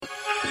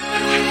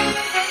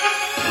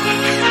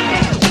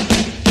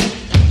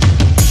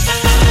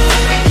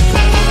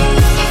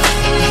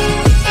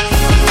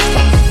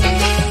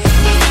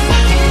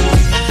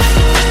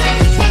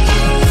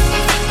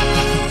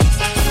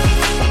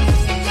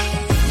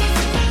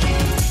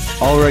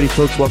Alrighty,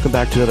 folks, welcome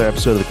back to another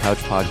episode of the Couch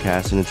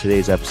Podcast. And in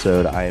today's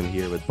episode, I am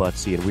here with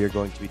Butsy, and we are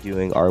going to be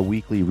doing our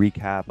weekly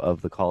recap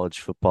of the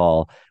college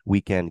football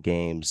weekend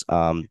games.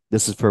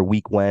 This is for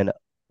week one of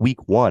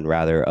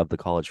the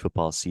college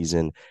football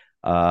season.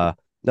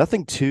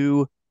 Nothing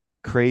too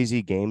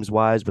crazy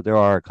games-wise, but there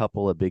are a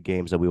couple of big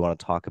games that we want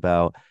to talk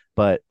about.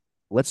 But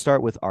let's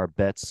start with our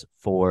bets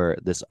for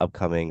this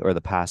upcoming, or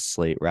the past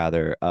slate,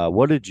 rather. I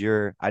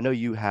know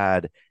you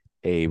had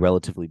a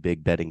relatively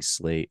big betting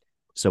slate.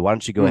 So why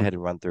don't you go ahead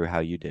and run through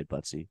how you did,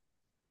 Butsy?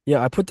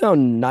 Yeah, I put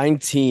down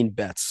 19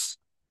 bets.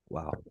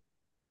 Wow.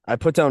 I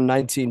put down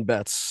 19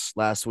 bets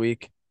last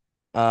week.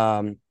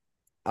 Um,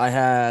 I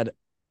had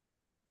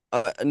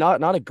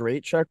not a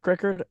great track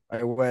record.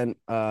 I went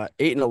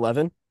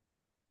 8-11,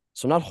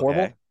 so not Okay.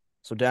 horrible.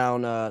 So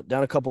down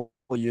a couple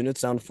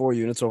units, down 4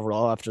 units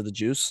overall after the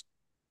juice.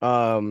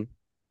 Um,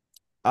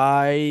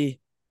 I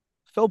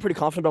felt pretty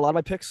confident about a lot of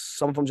my picks.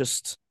 Some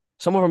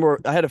of them were.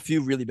 I had a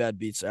few really bad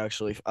beats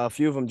actually. A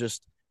few of them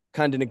just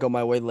kind of didn't go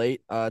my way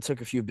late. I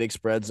took a few big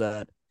spreads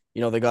that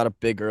they got up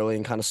big early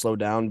and kind of slowed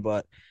down.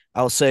 But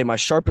I'll say my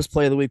sharpest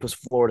play of the week was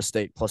Florida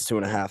State plus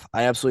 2.5.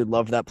 I absolutely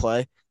loved that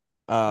play.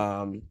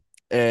 Um,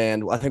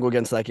 and I think we'll get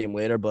into that game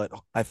later, but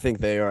I think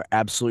they are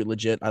absolutely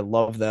legit. I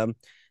love them.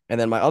 And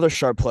then my other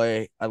sharp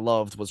play I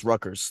loved was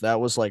Rutgers. That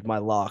was like my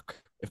lock.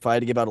 If I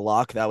had to give out a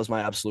lock, that was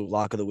my absolute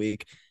lock of the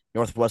week.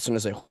 Northwestern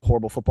is a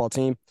horrible football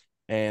team,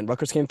 and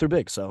Rutgers came through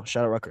big. So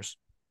shout out Rutgers.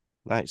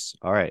 Nice.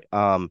 All right.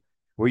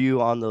 Were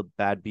you on the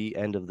bad beat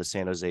end of the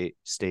San Jose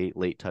State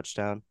late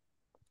touchdown?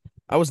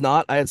 I was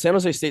not. I had San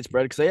Jose State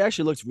spread because they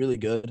actually looked really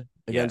good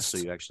Yeah, so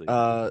you actually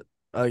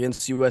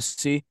against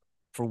USC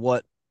for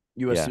what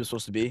USC yeah. was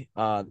supposed to be.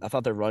 I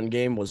thought their run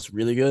game was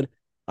really good.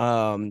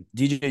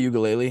 DJ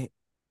Ukulele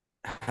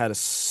had a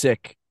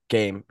sick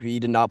game. He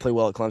did not play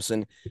well at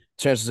Clemson.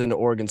 Transfers into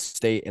Oregon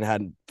State and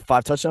had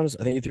 5 touchdowns.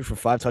 I think he threw for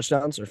 5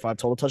 touchdowns or 5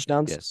 total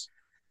touchdowns Yes.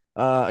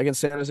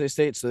 against San Jose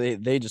State. So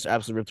they just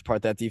absolutely ripped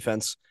apart that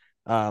defense.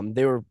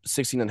 They were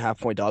 16.5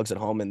 point dogs at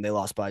home and they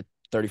lost by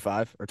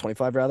 35 or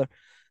 25 rather.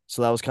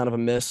 So that was kind of a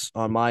miss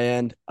on my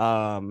end.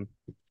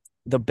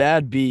 The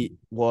bad beat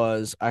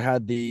was I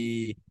had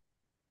the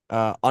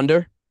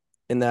under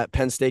in that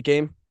Penn State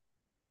game,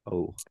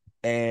 Oh,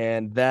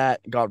 and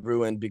that got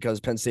ruined because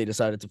Penn State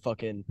decided to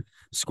fucking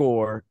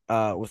score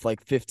with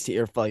like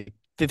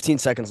 15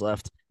 seconds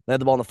left. They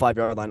had the ball on the 5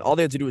 yard line. All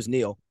they had to do was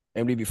kneel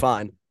and we'd be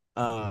fine.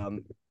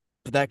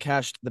 But that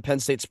cashed the Penn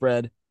State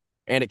spread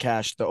and it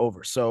cashed the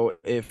over. So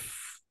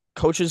if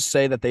coaches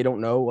say that they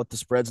don't know what the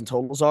spreads and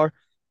totals are,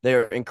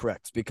 they're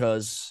incorrect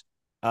because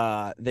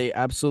the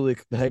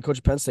head coach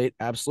of Penn State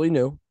absolutely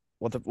knew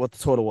what the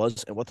total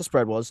was and what the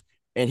spread was,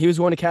 and he was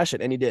going to cash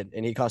it, and he did,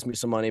 and he cost me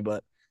some money,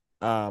 but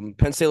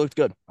Penn State looked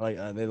good.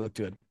 They looked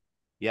good.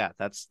 yeah,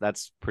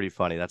 that's pretty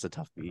funny. That's a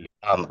tough beat.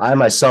 I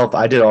myself,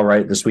 I did all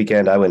right this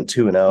weekend. I went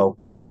 2-0.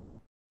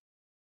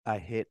 I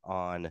hit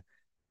on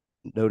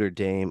Notre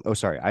Dame. Oh,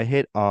 sorry. I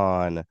hit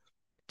on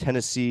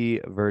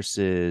Tennessee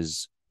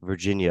versus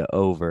Virginia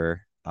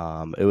over.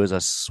 It was a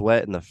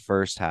sweat in the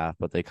first half,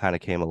 but they kind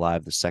of came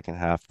alive the second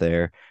half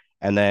there.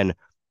 And then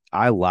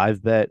I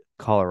live bet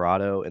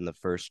Colorado in the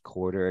first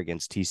quarter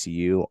against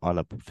TCU on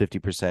a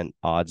 50%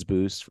 odds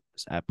boost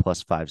at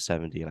plus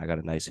 570, and I got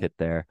a nice hit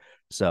there.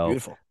 So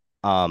Beautiful.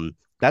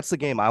 that's the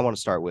game I want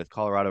to start with,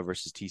 Colorado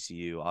versus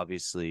TCU.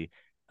 Obviously,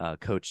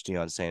 Coach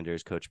Deion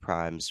Sanders, Coach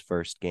Prime's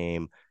first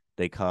game.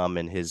 They come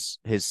and his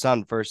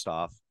son, first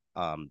off,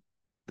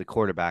 the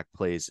quarterback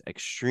plays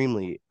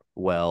extremely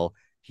well.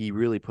 He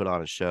really put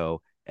on a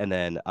show. And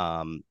then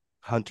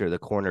Hunter, the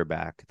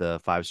cornerback, the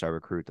 5-star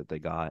recruit that they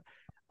got,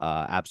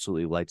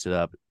 absolutely lights it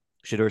up.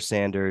 Shedeur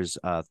Sanders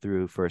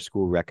threw for a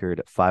school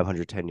record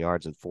 510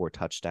 yards and 4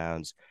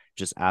 touchdowns,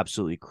 just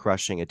absolutely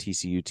crushing a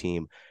TCU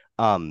team.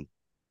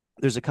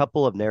 There's a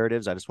couple of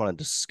narratives I just want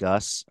to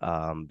discuss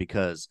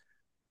because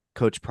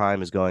Coach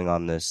Prime is going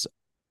on this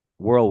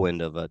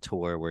whirlwind of a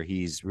tour where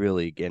he's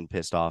really getting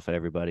pissed off at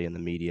everybody in the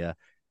media,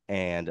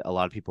 and a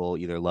lot of people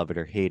either love it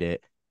or hate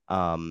it.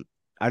 I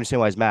understand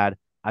why he's mad.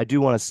 I do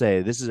want to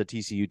say this is a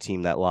TCU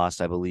team that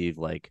lost, I believe,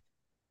 like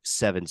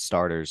 7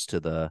 starters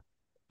to the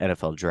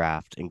NFL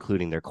draft,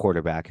 including their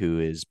quarterback, who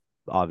is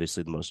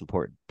obviously the most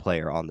important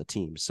player on the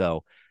team.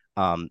 So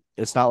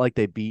it's not like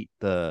they beat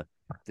the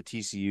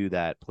TCU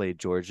that played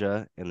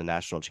Georgia in the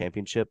national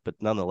championship, but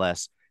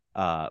nonetheless,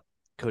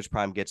 Coach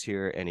Prime gets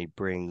here and he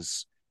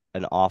brings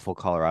an awful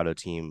Colorado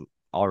team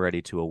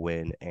already to a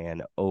win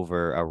and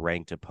over a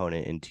ranked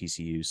opponent in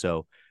TCU.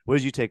 So what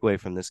did you take away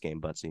from this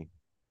game, Butsy?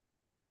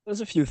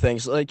 There's a few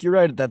things. Like you're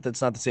right that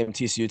that's not the same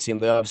TCU team.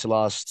 They obviously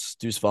lost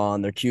Deuce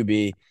Vaughn, their QB.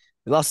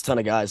 They lost a ton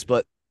of guys.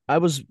 But I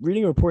was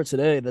reading a report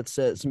today that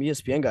said some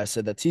ESPN guy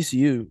said that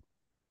TCU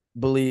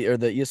believe or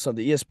the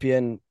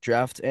ESPN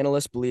draft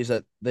analyst believes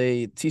that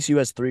TCU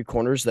has 3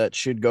 corners that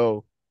should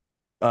go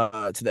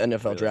to the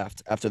NFL Really?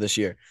 draft after this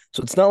year.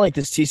 So it's not like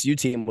this TCU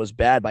team was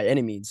bad by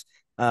any means.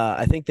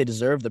 I think they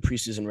deserve the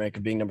preseason rank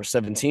of being number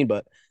 17,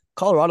 but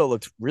Colorado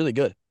looked really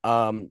good.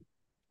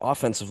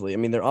 Offensively. I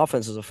mean, their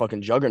offense is a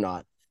fucking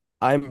juggernaut.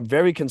 I'm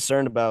very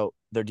concerned about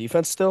their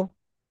defense still.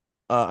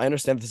 I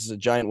understand this is a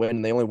giant win,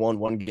 and they only won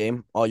one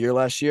game all year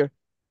last year,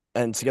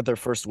 and to get their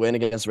first win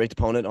against a ranked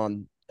opponent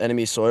on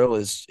enemy soil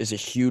is a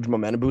huge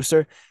momentum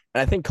booster.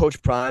 And I think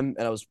Coach Prime,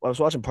 and I was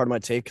watching part of my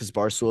take because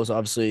Barstool is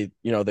obviously,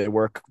 they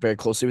work very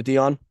closely with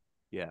Deion,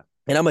 Yeah.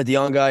 and I'm a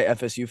Deion guy,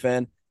 FSU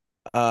fan.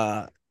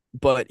 Uh,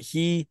 but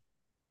he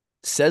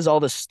says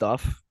all this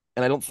stuff,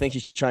 and I don't think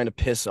he's trying to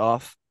piss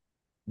off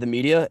the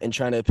media and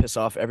trying to piss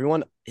off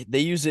everyone. They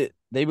use it.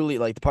 They believe,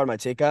 like, the part of my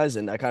take guys,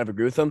 and I kind of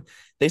agree with them.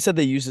 They said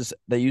he uses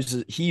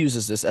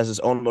this as his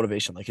own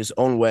motivation, like his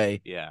own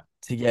way Yeah.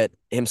 to get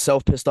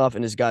himself pissed off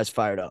and his guys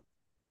fired up.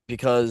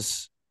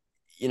 Because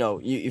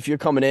if you're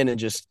coming in and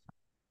just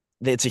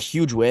it's a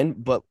huge win,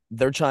 but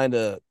they're trying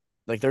to,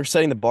 like, they're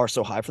setting the bar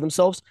so high for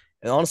themselves.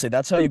 And honestly,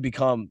 that's how you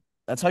become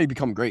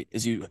great.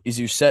 Is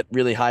you set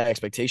really high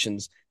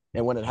expectations,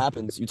 and when it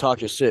happens, you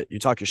talk your shit. You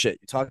talk your shit.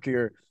 You talk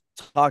your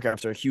talk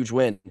after a huge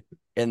win.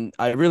 And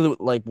I really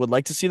would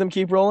like to see them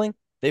keep rolling.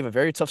 They have a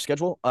very tough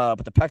schedule,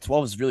 but the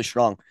Pac-12 is really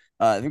strong.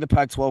 I think the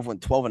Pac-12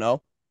 went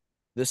 12-0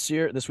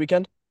 this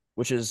weekend,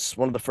 which is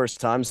one of the first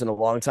times in a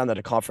long time that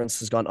a conference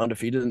has gone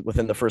undefeated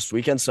within the first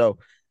weekend. So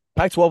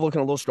Pac-12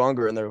 looking a little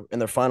stronger in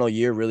their final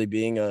year, really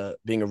being a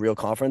real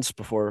conference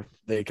before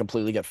they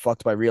completely get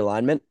fucked by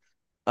realignment.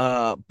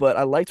 But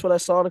I liked what I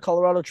saw to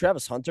Colorado.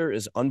 Travis Hunter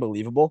is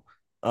unbelievable.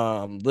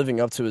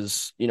 Living up to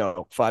his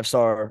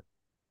 5-star.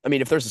 I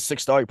mean, if there's a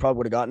 6-star, he probably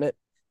would have gotten it.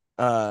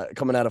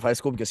 Coming out of high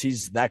school, because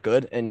he's that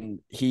good, and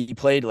he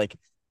played like,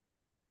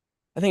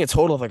 I think a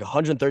total of like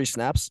 130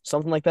 snaps,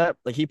 something like that.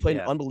 Like, he played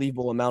an Yeah.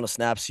 unbelievable amount of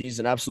snaps. He's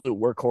an absolute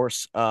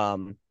workhorse.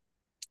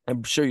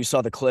 I'm sure you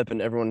saw the clip,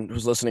 and everyone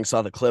who's listening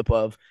saw the clip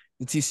of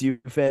the TCU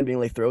fan being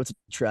like, throw it to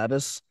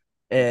Travis.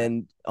 Yeah.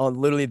 And on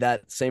literally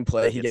that same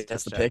play, He he gets a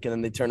gets the touchdown. pick, and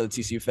then they turn to the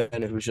TCU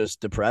fan who's just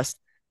depressed.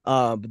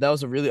 But that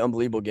was a really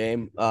unbelievable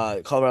game.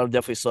 Colorado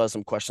definitely still has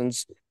some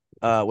questions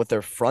with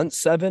their front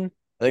seven.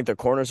 I think their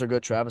corners are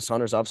good. Travis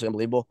Hunter's obviously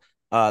unbelievable.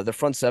 Their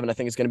front seven, I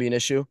think, is going to be an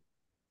issue.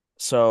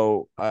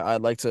 So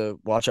I'd like to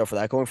watch out for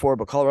that going forward.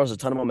 But Colorado's a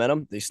ton of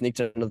momentum. They sneaked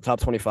into the top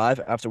 25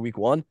 after week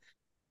one.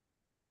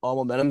 All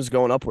momentum is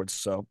going upwards.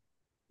 So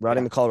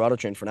riding Yeah. the Colorado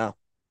train for now.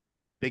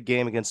 Big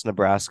game against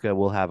Nebraska.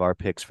 We'll have our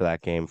picks for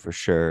that game for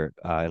sure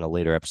in a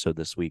later episode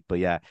this week. But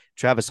yeah,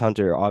 Travis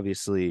Hunter,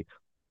 obviously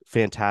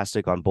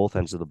fantastic on both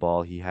ends of the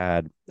ball. He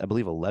had, I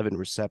believe, 11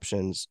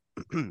 receptions.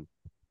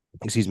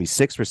 Excuse me,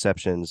 6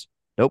 receptions.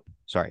 Nope,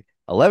 sorry,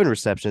 11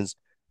 receptions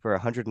for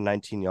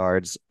 119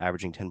 yards,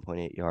 averaging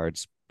 10.8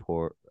 yards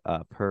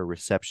per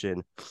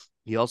reception.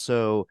 He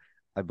also,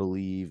 I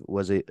believe,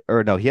 was it,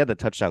 or no, he had the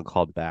touchdown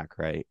called back,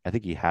 right? I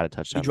think he had a He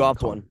touchdown being dropped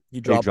called. one. He Or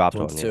he dropped dropped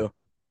one one, yeah. too. But I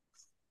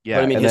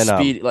Yeah, mean, and his then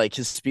speed,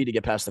 his speed to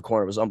get past the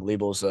corner was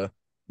unbelievable. It was a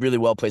really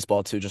well placed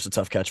ball too. Just a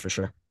tough catch for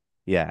sure.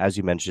 yeah, as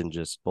you mentioned,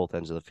 just both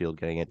ends of the field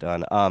getting it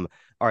done. All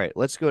right,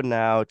 let's go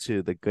now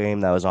to the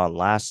game that was on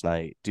last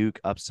night. Duke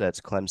upsets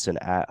Clemson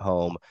at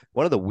home.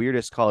 One of the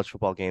weirdest college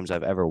football games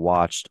I've ever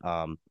watched.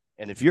 And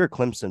if you're a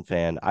Clemson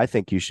fan, I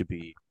think you should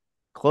be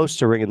close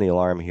to ringing the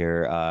alarm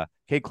here.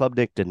 Kate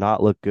Klubnik did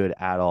not look good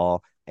at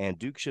all, and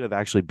Duke should have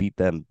actually beat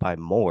them by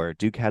more.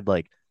 Duke had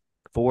like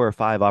 4 or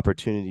 5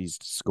 opportunities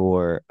to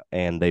score,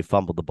 and they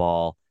fumbled the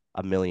ball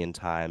a million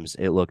times.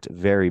 It looked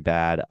very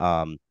bad.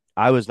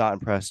 I was not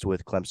impressed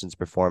with Clemson's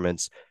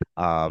performance.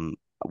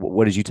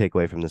 What did you take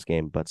away from this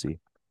game, Butsy?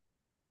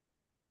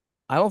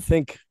 I don't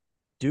think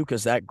Duke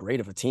is that great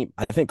of a team.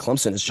 I think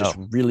Clemson is just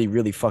No, really,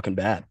 really fucking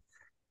bad. I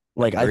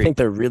Like, I agree. think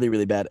they're really,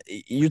 really bad.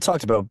 You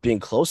talked about being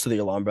close to the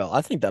alarm bell.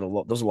 I think that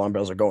those alarm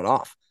bells are going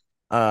off.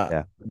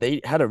 Yeah, They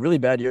had a really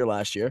bad year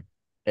last year,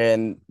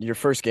 and your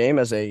first game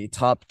as a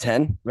top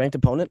 10 ranked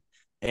opponent,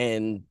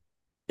 and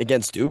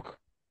against Duke,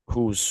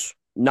 who's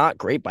not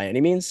great by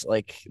any means.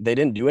 Like, they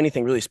didn't do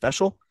anything really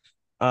special.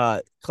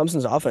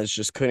 Clemson's offense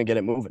just couldn't get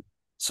it moving.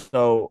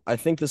 So I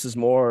think this is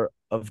more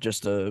of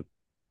just a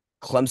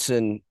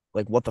Clemson,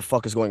 like, what the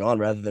fuck is going on,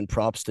 rather than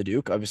props to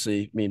Duke.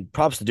 Obviously, I mean,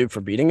 props to Duke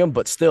for beating them,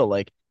 but still,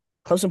 like,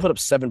 Clemson put up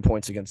 7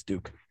 points against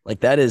Duke. Like,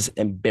 that is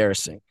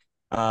embarrassing.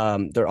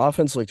 Their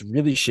offense looked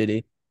really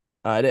shitty.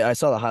 I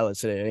saw the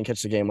highlights today. I didn't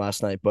catch the game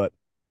last night, but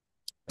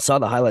I saw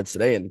the highlights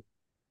today, and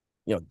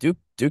Duke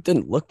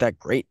didn't look that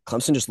great.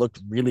 Clemson just looked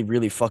really,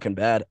 really fucking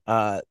bad.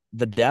 The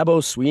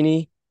Dabo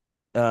Sweeney,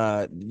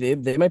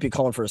 they might be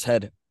calling for his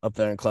head up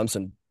there in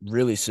Clemson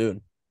really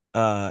soon.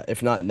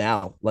 If not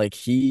now. Like,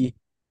 he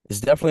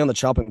is definitely on the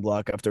chopping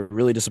block after a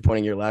really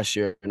disappointing year last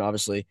year, and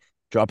obviously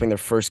dropping their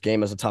first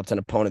game as a top 10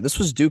 opponent. This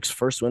was Duke's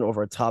first win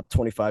over a top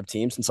 25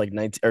 team since like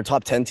 19, or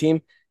top 10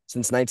 team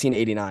since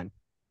 1989,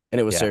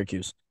 and it was yeah,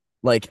 Syracuse.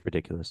 Like,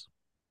 ridiculous.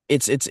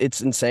 it's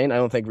insane. I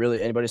don't think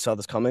really anybody saw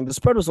this coming. The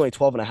spread was only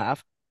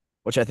 12.5,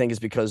 which I think is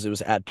because it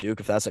was at Duke.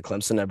 If that's at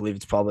Clemson, I believe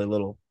it's probably a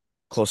little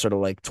closer to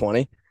like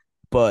 20.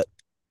 But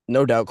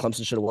no doubt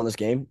Clemson should have won this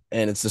game,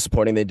 and it's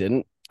disappointing they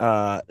didn't.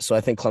 So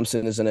I think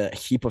Clemson is in a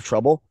heap of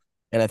trouble,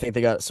 and I think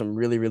they got some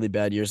really, really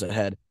bad years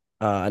ahead.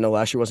 I know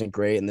last year wasn't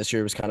great, and this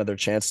year was kind of their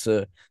chance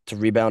to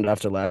rebound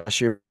after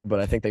last year, but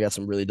I think they got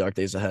some really dark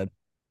days ahead.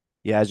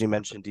 Yeah, as you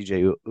mentioned,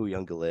 DJ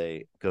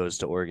Uyunglele goes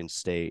to Oregon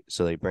State,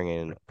 so they bring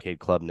in Cade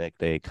Klubnik.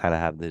 They kind of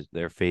have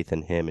their faith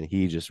in him, and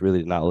he just really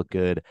did not look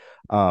good.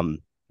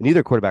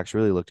 Neither quarterbacks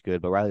really looked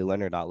good, but Riley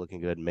Leonard not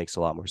looking good makes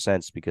a lot more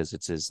sense because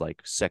it's his like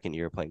second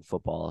year playing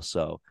football,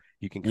 so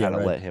you can Yeah, kind of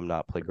right. let him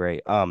not play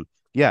great.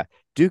 Yeah,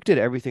 Duke did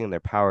everything in their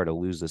power to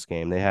lose this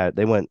game. They had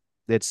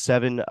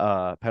seven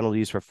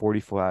penalties for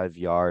 45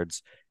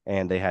 yards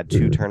and they had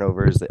two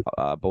turnovers.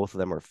 Both of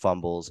them were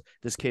fumbles.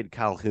 This kid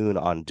Calhoun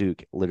on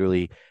Duke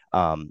literally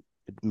um,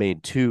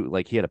 made two.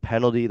 Like he had a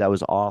penalty that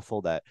was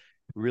awful that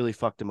really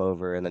fucked him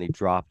over, and then he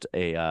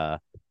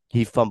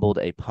fumbled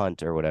a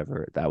punt or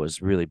whatever that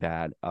was really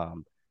bad. But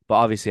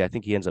obviously, I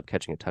think he ends up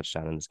catching a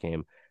touchdown in this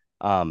game.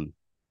 Um,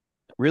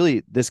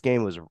 Really, this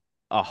game was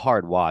a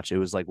hard watch. It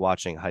was like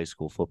watching high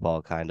school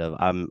football, kind of.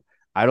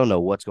 I don't know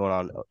what's going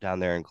on down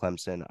there in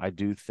Clemson. I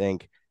do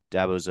think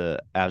Dabo's a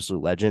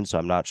absolute legend, so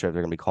I'm not sure if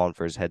they're going to be calling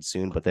for his head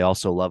soon. But they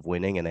also love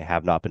winning, and they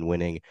have not been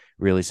winning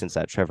really since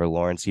that Trevor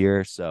Lawrence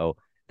year. So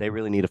they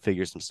really need to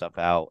figure some stuff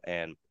out.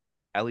 And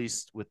at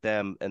least with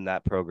them and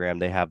that program,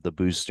 they have the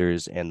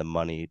boosters and the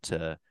money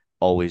to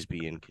always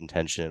be in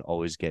contention,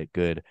 always get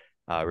good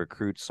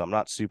recruits. So I'm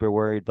not super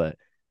worried, but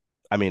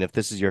I mean, if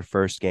this is your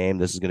first game,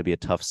 this is going to be a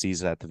tough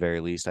season at the very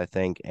least, I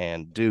think.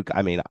 And Duke,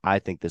 I mean, I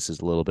think this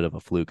is a little bit of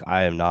a fluke.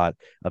 I am not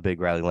a big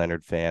Riley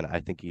Leonard fan. I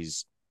think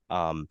he's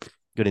going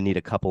to need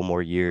a couple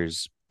more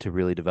years to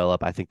really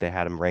develop. I think they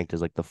had him ranked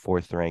as like the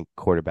fourth ranked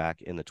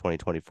quarterback in the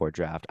 2024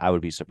 draft. I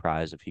would be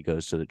surprised if he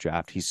goes to the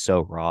draft. He's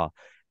so raw,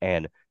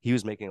 and he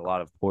was making a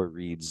lot of poor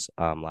reads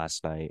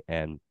last night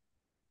and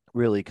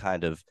really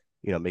kind of,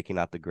 making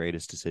not the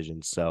greatest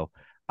decisions. So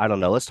I don't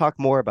know. Let's talk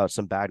more about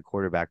some bad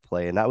quarterback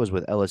play, and that was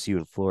with LSU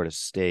and Florida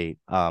State.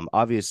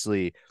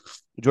 Obviously,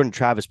 Jordan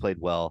Travis played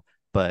well,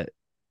 but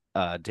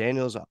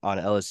Daniels on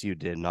LSU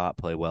did not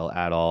play well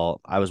at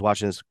all. I was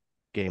watching this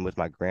game with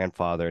my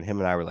grandfather, and him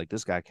and I were like,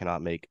 "This guy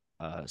cannot make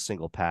a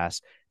single pass."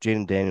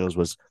 Jaden Daniels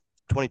was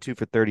 22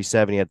 for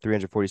 37. He had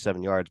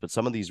 347 yards, but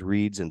some of these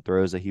reads and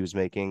throws that he was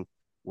making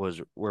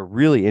were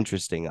really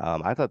interesting.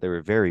 I thought they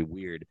were very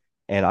weird.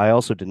 And I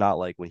also did not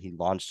like when he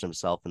launched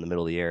himself in the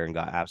middle of the air and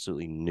got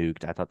absolutely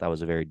nuked. I thought that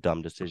was a very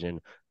dumb decision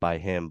by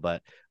him.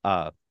 But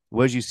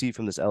what did you see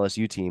from this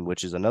LSU team,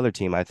 which is another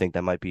team I think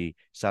that might be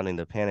sounding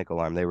the panic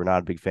alarm? They were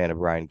not a big fan of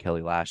Ryan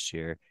Kelly last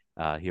year.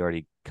 He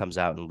already comes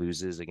out and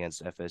loses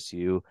against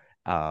FSU.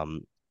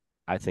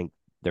 I think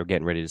they're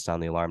getting ready to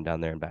sound the alarm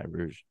down there in Baton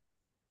Rouge.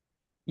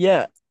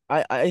 Yeah,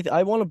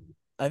 I want to.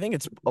 I think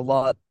it's a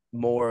lot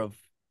more of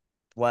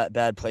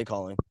bad play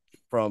calling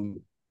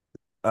from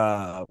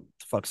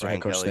fuck's their head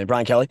Brian coach's Kelly. name,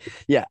 Brian Kelly.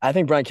 Yeah, I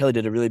think Brian Kelly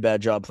did a really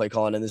bad job play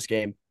calling in this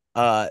game.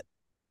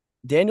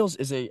 Daniels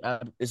is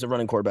a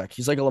running quarterback.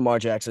 He's like a Lamar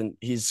Jackson.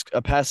 He's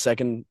a pass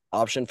second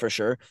option for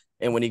sure.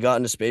 And when he got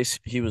into space,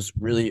 he was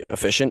really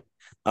efficient.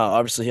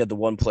 Obviously, he had the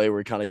one play where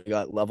he kind of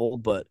got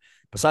leveled, but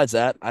besides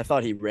that, I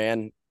thought he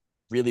ran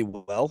really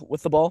well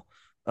with the ball,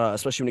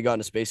 especially when he got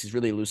into space. He's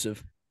really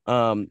elusive.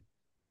 Um,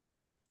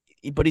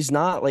 but he's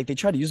not like they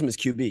tried to use him as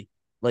QB.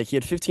 Like he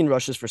had 15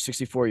 rushes for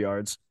 64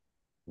 yards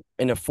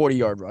and a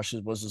 40-yard rush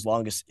was his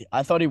longest.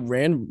 I thought he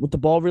ran with the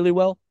ball really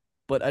well,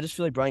 but I just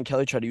feel like Brian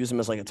Kelly tried to use him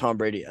as like a Tom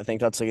Brady. I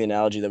think that's like the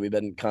analogy that we've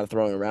been kind of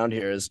throwing around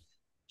here is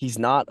he's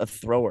not a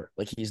thrower.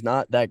 Like he's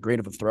not that great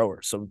of a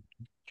thrower. So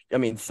I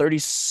mean,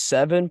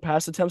 37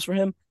 pass attempts for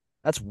him.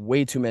 That's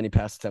way too many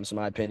pass attempts in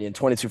my opinion.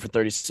 22 for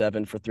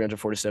 37 for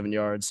 347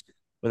 yards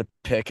with a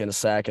pick and a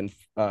sack and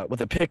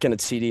with a pick and a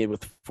TD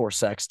with 4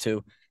 sacks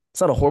too.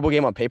 It's not a horrible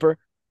game on paper,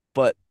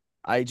 but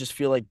I just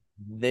feel like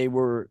they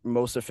were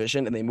most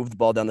efficient and they moved the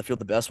ball down the field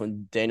the best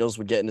when Daniels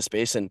would get into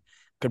space and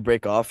could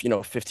break off,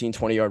 15,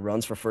 20-yard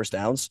runs for first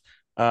downs.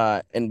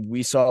 And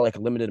we saw like a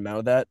limited amount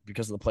of that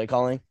because of the play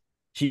calling.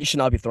 He should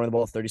not be throwing the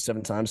ball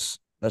 37 times.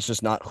 That's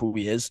just not who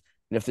he is.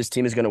 And if this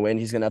team is going to win,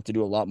 he's going to have to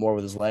do a lot more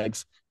with his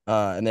legs.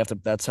 And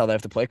that's how they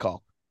have to play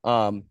call.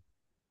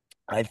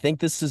 I think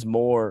this is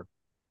more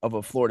of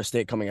a Florida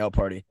State coming out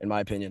party, in my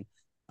opinion.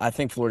 I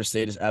think Florida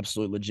State is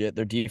absolutely legit.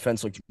 Their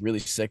defense looked really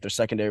sick. Their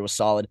secondary was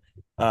solid,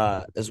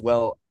 as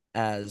well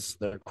as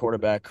their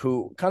quarterback,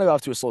 who kind of got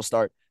off to a slow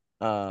start.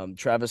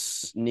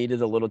 Travis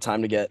needed a little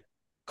time to get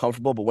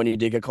comfortable, but when he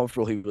did get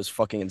comfortable, he was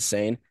fucking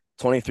insane.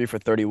 23 for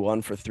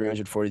 31 for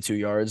 342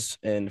 yards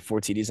and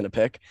 4 TDs and a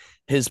pick.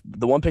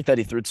 The one pick that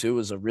he threw too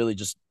was a really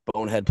just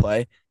bonehead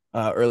play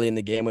early in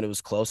the game when it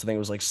was close. I think it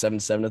was like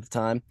 7-7 at the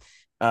time.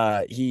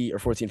 He or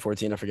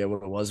 14-14, I forget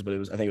what it was, but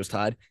I think it was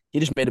tied. He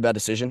just made a bad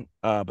decision.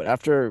 But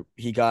after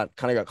he got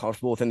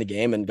comfortable within the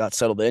game and got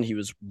settled in, he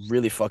was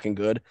really fucking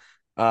good.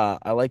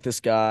 I like this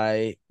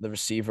guy, the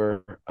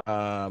receiver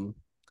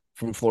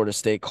from Florida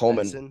State,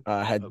 Coleman, Benson.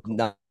 had Oh,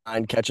 cool.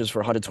 nine catches for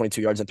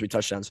 122 yards and 3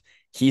 touchdowns.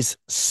 He's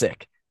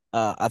sick.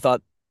 I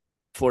thought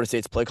Florida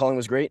State's play calling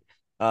was great.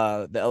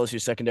 The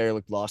LSU secondary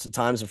looked lost at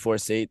times, and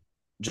Florida State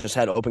just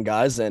had open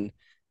guys, and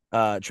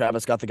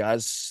Travis got the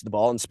guys the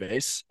ball in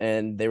space,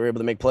 and they were able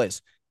to make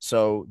plays.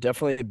 So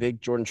definitely a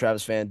big Jordan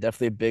Travis fan,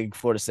 definitely a big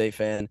Florida State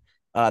fan.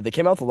 They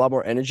came out with a lot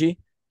more energy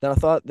than I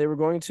thought they were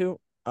going to,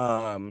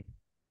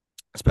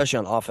 especially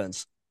on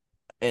offense.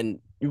 And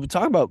you were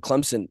talking about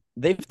Clemson.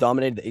 They've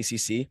dominated the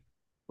ACC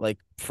like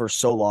for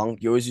so long.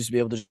 You always used to be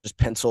able to just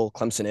pencil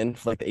Clemson in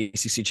for like the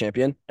ACC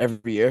champion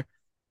every year.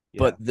 Yeah.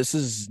 But this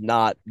is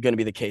not going to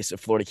be the case if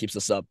Florida keeps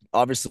this up.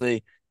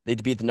 Obviously, they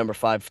beat the number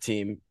 5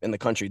 team in the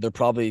country. They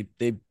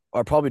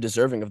are probably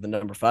deserving of the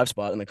number 5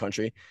 spot in the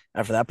country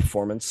after that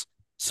performance.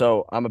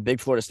 So I'm a big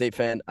Florida State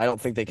fan. I don't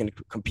think they can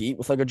compete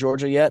with like a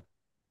Georgia yet.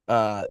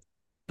 Uh,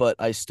 but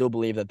I still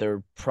believe that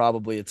they're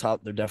probably a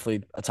top. They're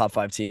definitely a top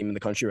 5 team in the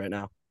country right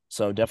now.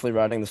 So definitely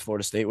riding this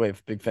Florida State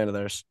wave. Big fan of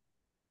theirs.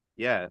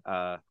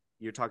 Yeah.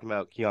 You're talking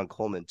about Keon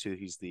Coleman too.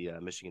 He's the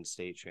Michigan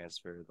State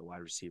transfer, the wide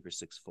receiver,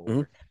 6'4".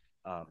 Mm-hmm.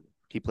 Um,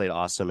 he played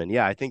awesome, and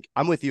yeah, I think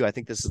I'm with you. I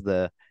think this is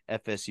the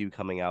FSU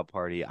coming out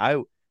party.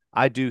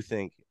 I do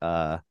think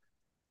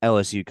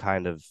LSU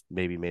kind of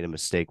maybe made a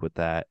mistake with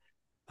that.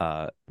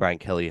 Brian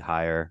Kelly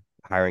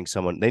hiring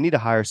someone. They need to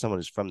hire someone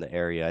who's from the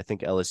area. I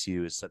think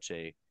LSU is such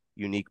a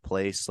unique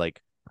place. Like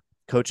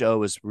Coach O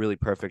was really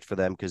perfect for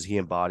them because he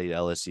embodied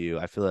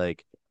LSU. I feel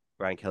like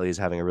Brian Kelly is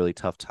having a really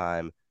tough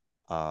time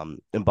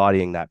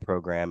embodying that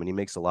program, and he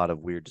makes a lot of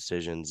weird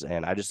decisions.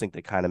 And I just think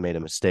they kind of made a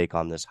mistake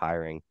on this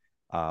hiring.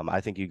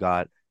 I think you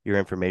got your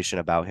information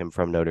about him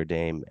from Notre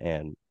Dame,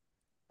 and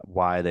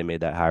why they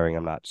made that hiring,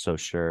 I'm not so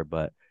sure,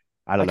 but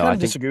I I don't know. kind I of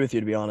think disagree with you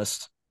to be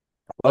honest.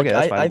 okay,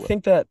 Like that's I fine.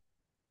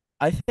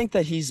 think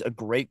that he's a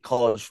great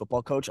college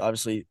football coach.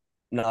 Obviously,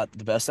 not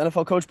the best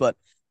NFL coach, but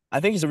I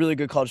think he's a really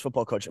good college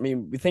football coach. I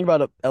mean, we think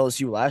about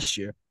LSU last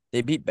year;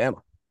 they beat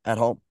Bama at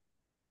home,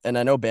 and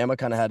I know Bama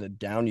kind of had a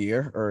down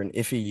year or an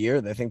iffy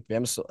year. I think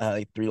Bama still had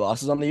like 3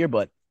 losses on the year,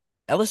 but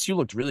LSU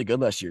looked really good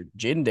last year.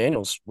 Jaden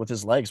Daniels with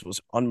his legs was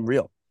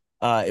unreal.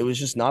 It was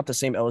just not the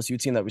same LSU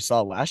team that we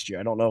saw last year.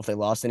 I don't know if they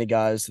lost any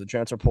guys to the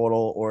transfer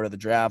portal or to the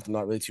draft. I'm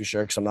not really too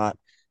sure because I'm not,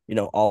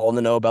 all in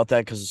the know about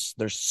that because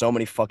there's so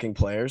many fucking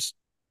players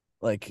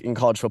like in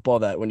college football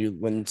that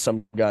when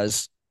some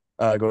guys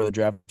go to the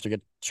draft to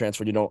get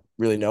transferred, you don't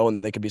really know,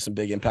 and they could be some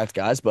big impact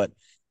guys. But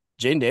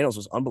Jaden Daniels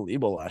was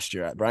unbelievable last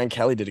year. Brian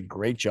Kelly did a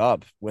great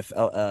job with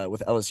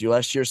LSU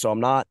last year. So I'm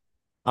not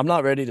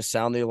ready to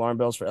sound the alarm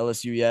bells for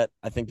LSU yet.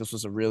 I think this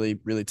was a really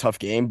really tough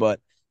game, but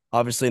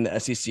obviously in the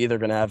SEC they're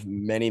going to have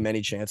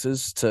many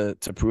chances to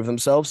prove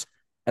themselves,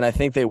 and I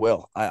think they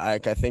will. I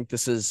think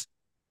this is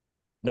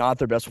not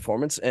their best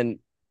performance, and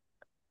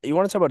you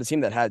want to talk about a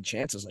team that had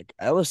chances. Like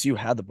LSU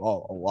had the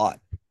ball a lot.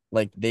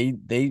 Like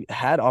they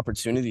had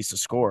opportunities to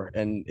score,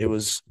 and it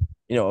was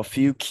a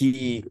few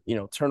key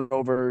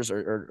turnovers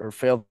or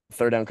failed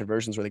third down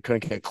conversions where they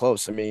couldn't get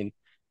close. I mean,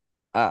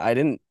 I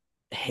didn't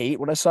hate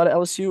what I saw at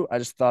LSU. I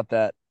just thought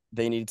that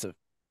they needed to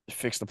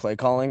fix the play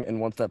calling,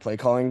 and once that play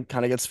calling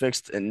kind of gets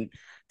fixed and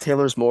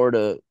tailors more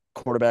to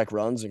quarterback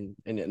runs and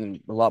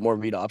a lot more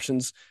read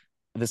options,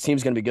 this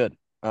team's going to be good.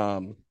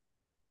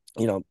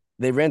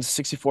 They ran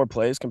 64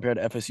 plays compared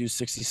to FSU's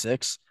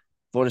 66.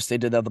 Florida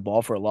State did have the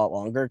ball for a lot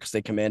longer because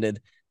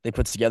they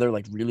put together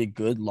like really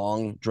good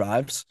long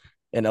drives,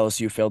 and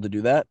LSU failed to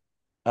do that.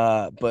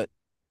 But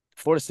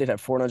Florida State had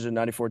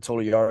 494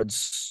 total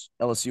yards.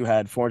 LSU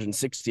had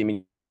 460. I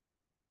mean,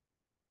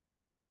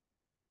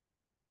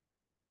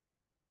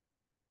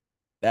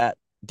 that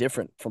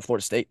different from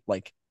Florida State.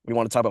 Like, we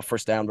want to talk about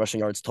first down, rushing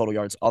yards, total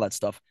yards, all that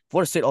stuff.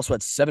 Florida State also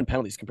had 7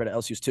 penalties compared to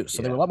LSU's 2.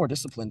 So they were Yeah. a lot more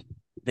disciplined.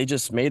 They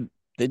just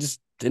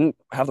didn't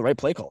have the right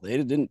play call. They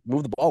didn't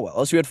move the ball well.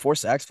 LSU had 4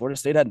 sacks. Florida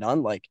State had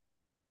none. Like,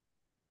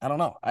 I don't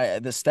know.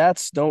 The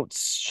stats don't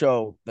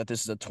show that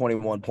this is a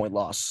 21-point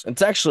loss.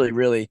 It's actually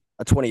really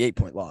a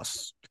 28-point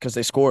loss because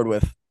they scored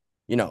with,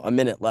 a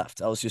minute left.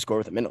 LSU scored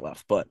with a minute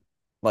left. But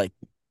like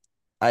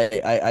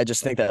I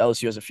just think that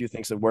LSU has a few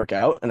things to work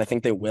out, and I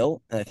think they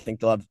will. And I think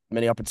they'll have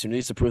many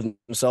opportunities to prove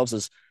themselves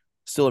as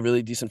still a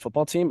really decent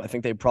football team. I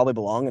think they probably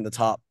belong in the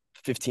top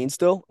 15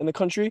 still in the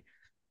country,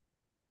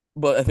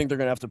 but I think they're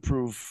gonna have to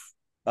prove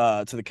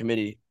to the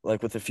committee,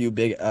 like with a few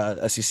big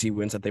SEC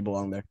wins, that they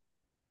belong there.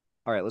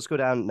 All right, let's go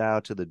down now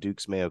to the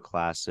Dukes Mayo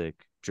Classic.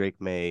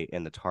 Drake May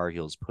and the Tar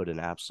Heels put an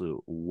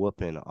absolute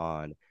whooping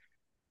on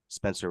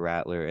Spencer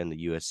Rattler and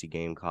the USC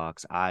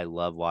Gamecocks. I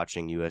love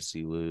watching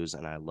USC lose,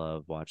 and I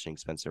love watching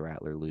Spencer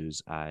Rattler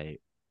lose. I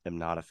am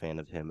not a fan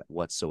of him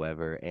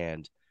whatsoever,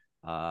 and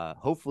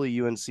hopefully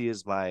UNC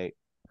is my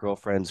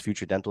girlfriend's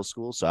future dental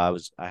school. So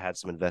I had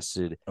some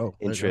invested Oh, there you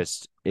go.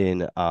 interest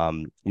in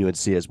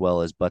UNC, as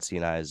well as Butsy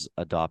and I's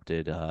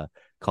adopted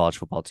college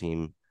football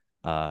team,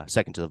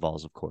 second to the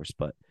Vols, of course,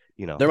 but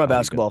you know They're my how you go.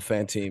 basketball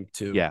fan team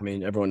too. Yeah, I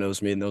mean, everyone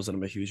knows me and knows that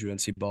I'm a huge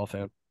UNC ball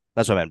fan.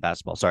 that's what I meant.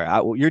 Basketball. Sorry,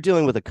 you're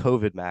dealing with a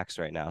COVID max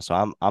right now,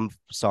 so I'm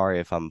sorry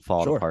if I'm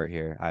falling Sure. apart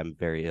here. I'm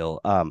very ill.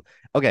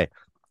 Okay,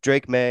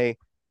 Drake May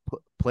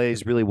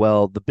plays really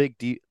well. The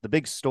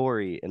big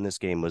story in this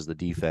game was the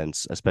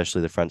defense,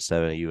 especially the front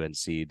seven of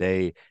UNC.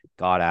 They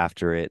got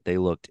after it. They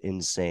looked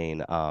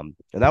insane. And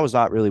that was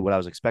not really what I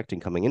was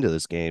expecting coming into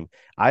this game.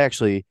 I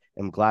actually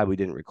am glad we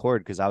didn't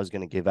record because I was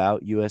going to give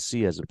out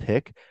USC as a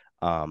pick.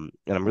 And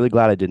I'm really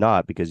glad I did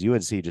not because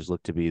UNC just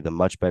looked to be the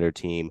much better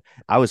team.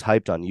 I was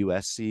hyped on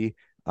USC.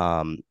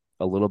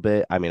 a little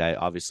bit. I mean, I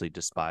obviously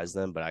despise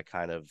them, but I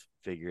kind of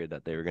figured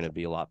that they were going to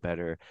be a lot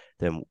better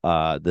than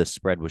the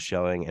spread was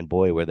showing. And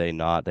boy, were they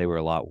not. They were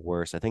a lot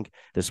worse. I think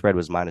the spread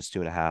was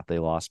 -2.5. They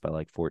lost by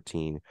like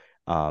 14.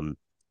 Um,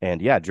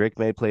 and yeah, Drake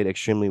May played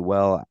extremely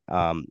well.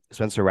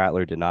 Spencer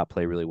Rattler did not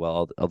play really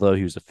well, although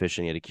he was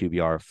efficient. He had a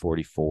QBR of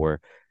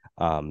 44.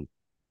 Um,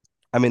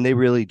 I mean, they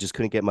really just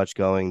couldn't get much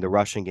going. The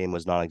rushing game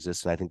was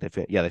non-existent. I think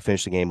they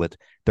finished the game with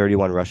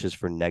 31 rushes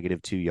for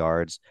 -2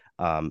 yards.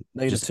 Negative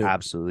Just two.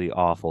 absolutely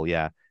awful.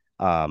 Yeah.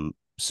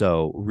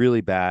 So really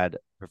bad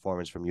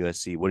performance from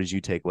USC. What did you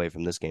take away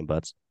from this game,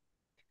 Butts?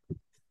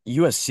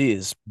 USC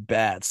is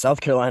bad. South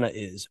Carolina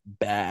is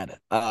bad.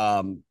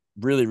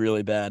 Really,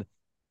 really bad.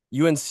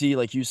 UNC,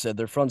 like you said,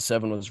 their front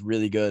seven was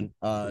really good.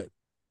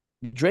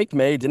 Drake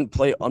May didn't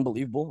play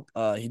unbelievable.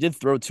 He did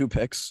throw two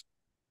picks,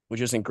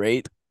 which isn't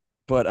great.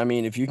 But I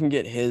mean, if you can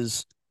get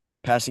his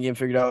passing game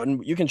figured out,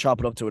 and you can chop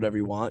it up to whatever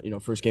you want,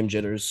 first game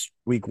jitters,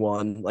 week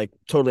one, like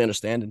totally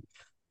understand. And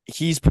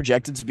he's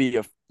projected to be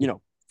a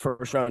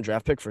first round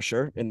draft pick for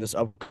sure in this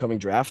upcoming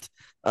draft.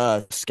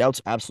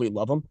 Scouts absolutely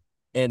love him,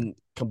 and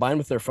combined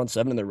with their front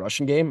seven and their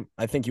rushing game,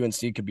 I think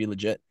UNC could be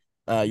legit.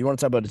 You want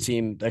to talk about a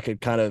team that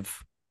could kind of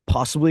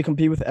possibly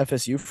compete with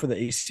FSU for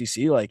the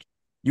ACC? Like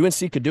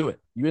UNC could do it.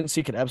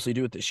 UNC could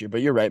absolutely do it this year.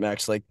 But you're right,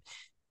 Max. Like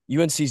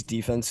UNC's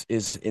defense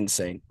is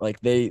insane. Like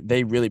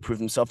they really prove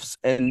themselves,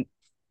 and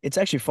it's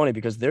actually funny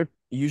because they're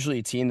usually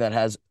a team that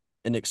has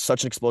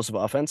such an explosive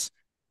offense,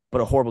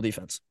 but a horrible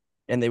defense,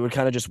 and they would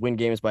kind of just win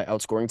games by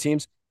outscoring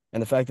teams.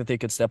 And the fact that they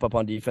could step up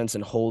on defense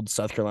and hold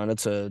South Carolina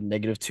to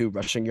 -2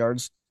 rushing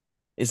yards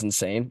is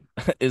insane.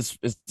 is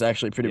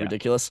actually pretty Yeah.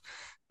 ridiculous.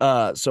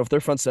 So if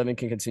their front seven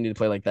can continue to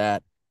play like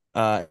that,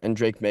 and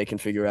Drake May can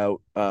figure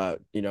out,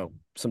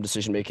 some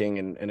decision making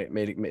and it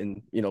made it,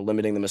 and,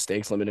 limiting the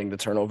mistakes, limiting the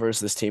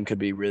turnovers, this team could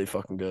be really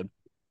fucking good.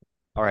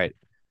 All right.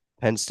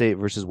 Penn State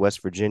versus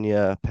West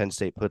Virginia. Penn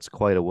State puts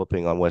quite a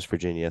whooping on West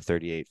Virginia,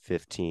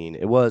 38-15.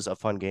 It was a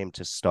fun game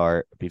to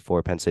start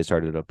before Penn State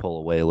started to pull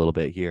away a little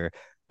bit here.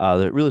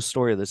 The real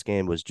story of this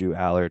game was Drew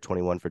Aller,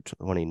 21 for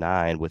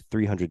 29 with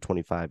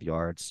 325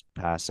 yards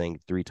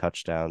passing, 3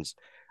 touchdowns.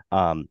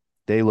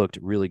 They looked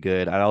really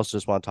good. I also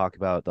just want to talk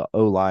about the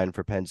O-line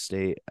for Penn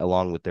State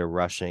along with their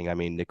rushing. I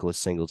mean, Nicholas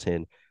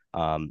Singleton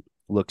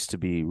looks to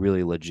be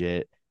really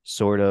legit,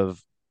 sort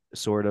of.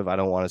 I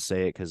don't want to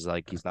say it because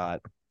like he's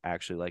not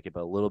actually like it,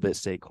 but a little bit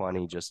Saquon.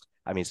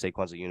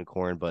 Saquon's a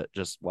unicorn, but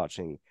just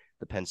watching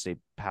the Penn State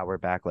power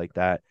back like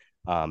that.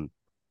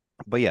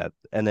 But yeah,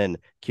 and then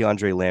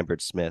Keandre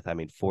Lambert Smith,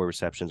 4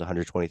 receptions,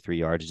 123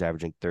 yards. He's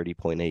averaging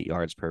 30.8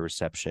 yards per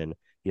reception.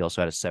 He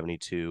also had a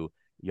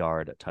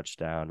 72-yard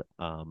touchdown.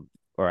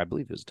 Or I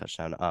believe it was a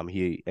touchdown.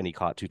 He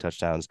caught 2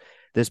 touchdowns.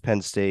 This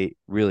Penn State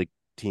really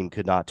team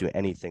could not do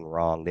anything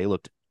wrong. They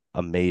looked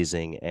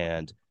amazing,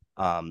 and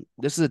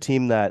this is a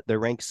team that they're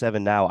ranked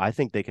 7 now. I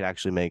think they could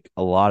actually make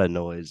a lot of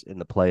noise in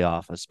the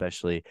playoff,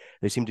 especially.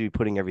 They seem to be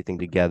putting everything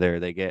together.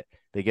 They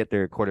get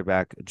their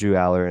quarterback Drew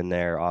Aller in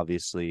there.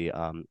 Obviously,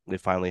 they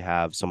finally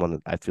have someone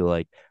that I feel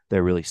like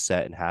they're really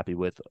set and happy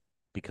with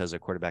because their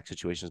quarterback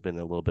situation has been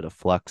in a little bit of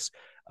flux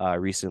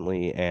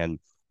recently, and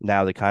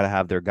now they kind of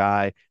have their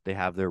guy. They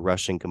have their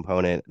rushing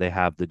component. They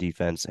have the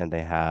defense, and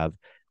they have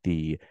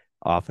the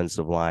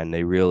offensive line.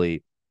 They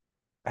really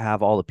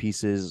have all the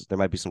pieces. There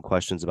might be some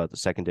questions about the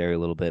secondary a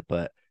little bit,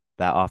 but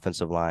that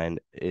offensive line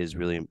is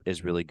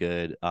really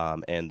good.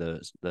 And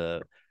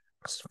the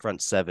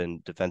front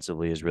seven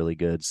defensively is really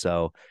good.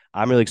 So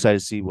I'm really excited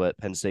to see what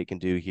Penn State can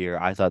do here.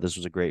 I thought this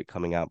was a great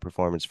coming out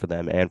performance for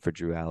them and for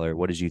Drew Aller.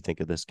 What did you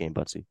think of this game,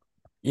 Butsy?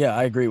 Yeah,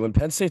 I agree. When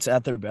Penn State's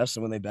at their best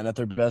and when they've been at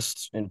their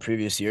best in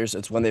previous years,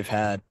 it's when they've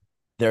had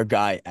their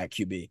guy at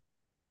QB.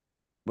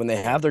 When they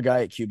have their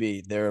guy at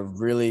QB, they're a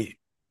really,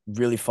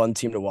 really fun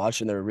team to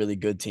watch and they're a really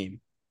good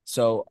team.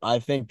 So I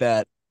think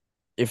that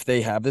if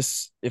they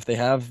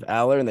have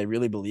Aller and they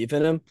really believe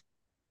in him,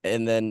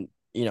 and then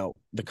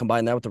the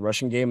combine that with the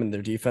rushing game and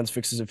their defense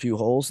fixes a few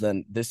holes,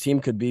 then this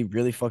team could be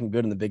really fucking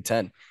good in the Big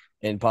Ten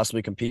and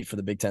possibly compete for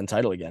the Big Ten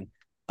title again.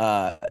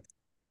 Uh,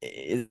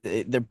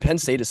 their Penn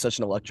State is such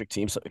an electric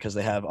team because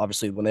they have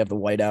obviously when they have the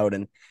whiteout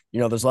and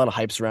there's a lot of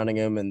hype surrounding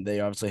them and they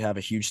obviously have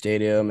a huge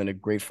stadium and a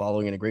great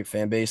following and a great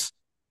fan base.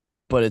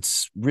 But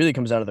it's really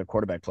comes down to their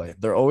quarterback play.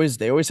 They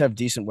always have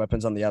decent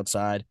weapons on the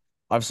outside.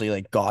 Obviously,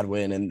 like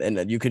Godwin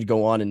and you could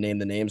go on and name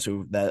the names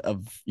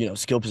of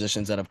skill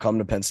positions that have come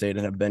to Penn State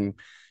and have been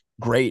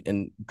great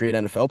and great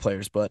NFL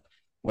players. But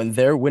when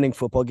they're winning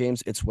football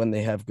games, it's when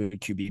they have good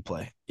QB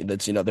play.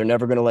 It's they're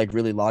never gonna like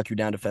really lock you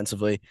down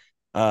defensively.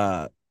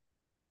 Uh,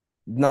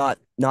 not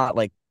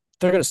like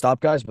they're gonna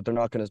stop guys, but they're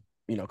not gonna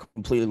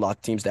completely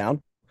lock teams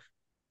down.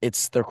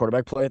 It's their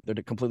quarterback play. They're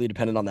completely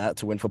dependent on that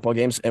to win football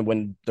games. And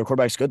when their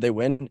quarterback's good, they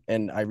win.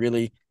 And I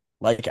really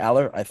like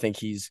Aller. I think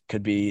he's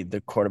could be the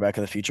quarterback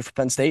of the future for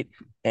Penn State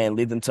and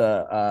lead them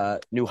to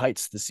new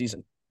heights this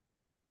season.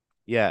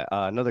 Yeah,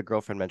 another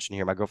girlfriend mentioned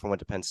here. My girlfriend went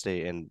to Penn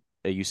State, and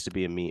it used to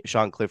be a meme.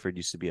 Sean Clifford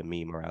used to be a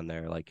meme around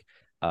there. Like,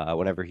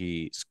 whenever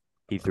he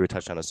he threw a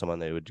touchdown to someone,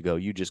 they would go,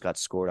 "You just got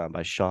scored on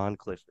by Sean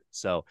Clifford."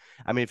 So,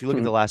 I mean, if you look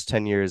at Hmm. the last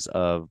 10 years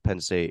of Penn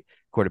State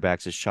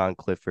quarterbacks, is Sean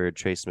Clifford,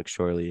 Trace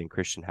McSorley, and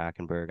Christian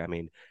Hackenberg. I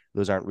mean,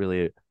 those aren't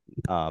really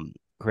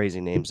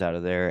crazy names out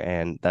of there,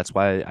 and that's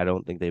why I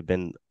don't think they've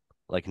been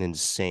like an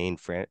insane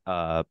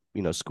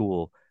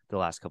school the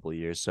last couple of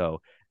years.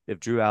 So, if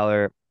Drew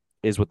Aller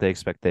is what they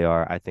expect they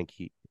are,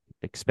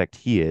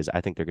 he is.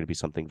 I think they're going to be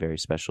something very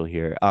special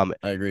here. I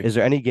agree. Is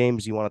there any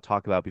games you want to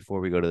talk about before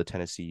we go to the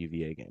Tennessee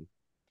UVA game?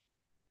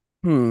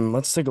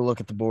 Let's take a look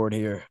at the board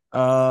here.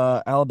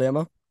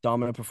 Alabama,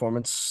 dominant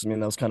performance. I mean,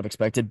 that was kind of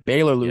expected.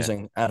 Baylor Yeah.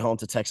 losing at home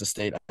to Texas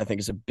State, I think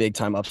is a big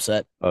time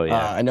upset. Oh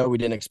yeah. I know we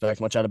didn't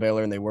expect much out of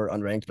Baylor and they were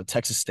unranked, but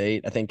Texas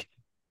State, I think,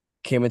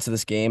 came into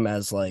this game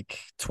as like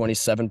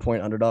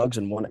 27-point underdogs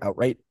and won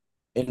outright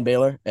in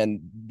Baylor.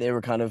 And they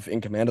were kind of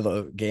in command of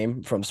the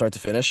game from start to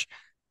finish.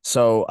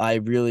 So I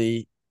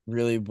really,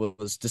 really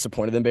was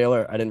disappointed in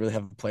Baylor. I didn't really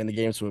have a play in the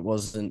game, so it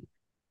wasn't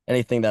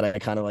anything that I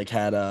kind of like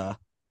had an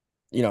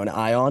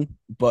eye on,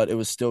 but it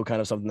was still kind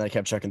of something that I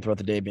kept checking throughout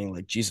the day, being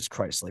like, Jesus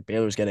Christ, like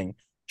Baylor's getting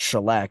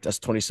shellacked as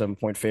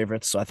 27-point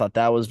favorites. So I thought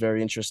that was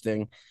very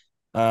interesting.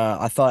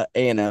 I thought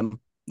A&M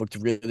looked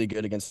really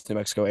good against New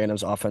Mexico.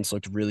 A&M's offense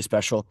looked really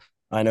special.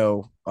 I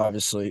know,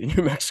 obviously,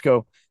 New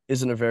Mexico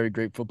isn't a very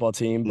great football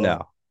team,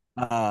 but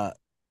No.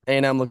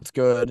 A&M looked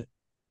good.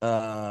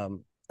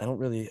 I don't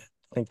really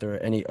think there are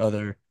any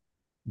other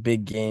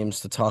big games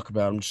to talk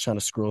about. I'm just trying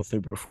to scroll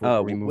through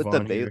before we move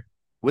on here.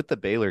 With the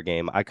Baylor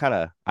game, I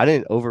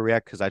didn't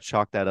overreact because I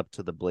chalked that up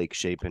to the Blake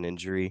Shapen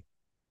injury.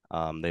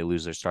 They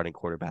lose their starting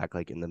quarterback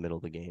like in the middle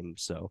of the game,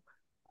 so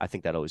I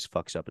think that always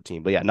fucks up a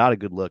team. But yeah, not a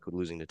good look with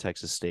losing to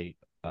Texas State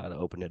to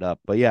open it up.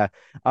 But yeah,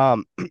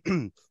 um,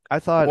 I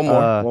thought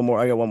One more.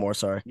 I got one more.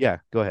 Sorry. yeah,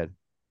 go ahead.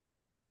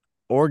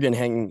 Oregon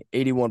hanging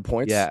 81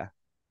 points. Yeah,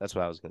 that's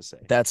what I was gonna say.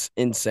 That's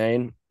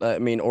insane. I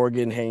mean,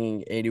 Oregon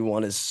hanging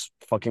 81 is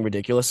fucking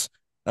ridiculous.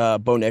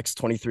 Bo Nix,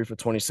 23 for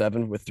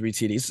 27 with 3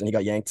 TDs, and he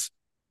got yanked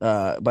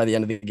by the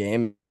end of the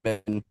game.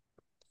 And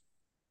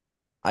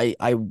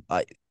I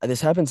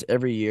this happens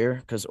every year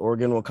because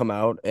Oregon will come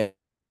out and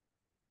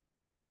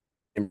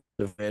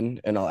win,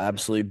 and I'll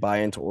absolutely buy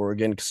into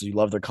Oregon because you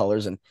love their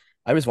colors, and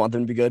I just want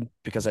them to be good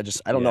because I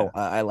don't know,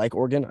 Yeah. I like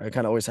Oregon. I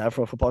kind of always have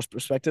from a football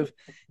perspective,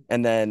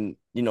 and then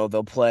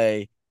they'll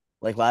play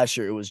like last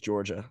year it was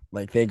Georgia,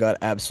 like they got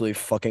absolutely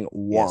fucking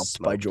Yes, whomped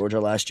by smoked. Georgia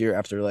last year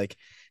after like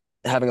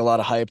having a lot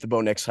of hype, the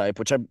Bo Nix hype,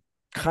 which I'm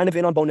kind of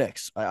in on Bo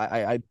Nix.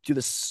 I do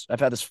this. I've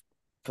had this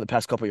for the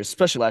past couple of years,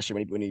 especially last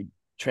year when he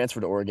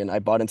transferred to Oregon. I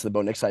bought into the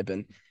Bo Nix hype,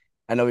 and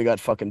I know he got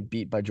fucking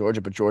beat by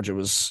Georgia, but Georgia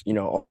was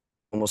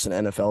almost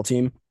an NFL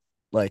team.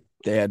 Like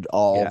they had Yeah.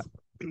 all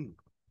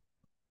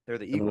They're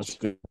the Eagles.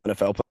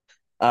 NFL.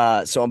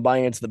 So I'm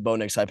buying into the Bo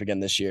Nix hype again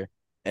this year,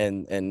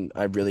 and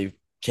I really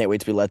can't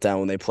wait to be let down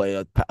when they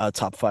play a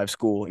top 5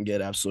 school and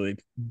get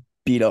absolutely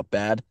beat up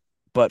bad.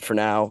 But for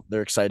now,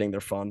 they're exciting,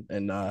 they're fun,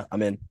 and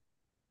I'm in.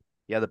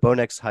 Yeah, the Bo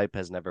Nix hype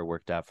has never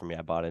worked out for me.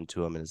 I bought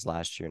into him in his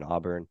last year in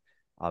Auburn.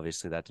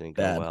 Obviously, that didn't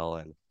go Bad. well,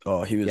 and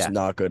Oh, he was yeah,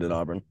 not good at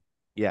Auburn.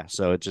 yeah.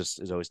 So it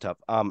just is always tough.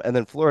 And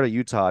then Florida,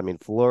 Utah. I mean,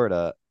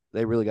 Florida,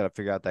 they really got to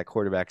figure out that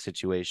quarterback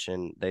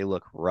situation. They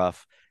look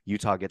rough.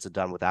 Utah gets it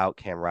done without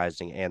Cam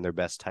Rising and their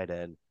best tight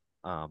end.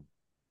 Um,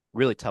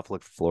 really tough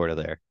look for Florida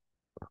there.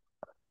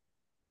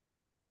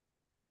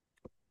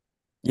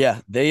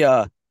 Yeah, they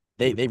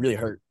really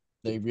hurt.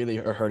 They really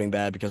are hurting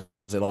bad because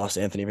they lost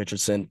Anthony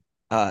Richardson.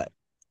 Uh,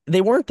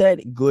 they weren't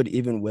that good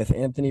even with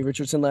Anthony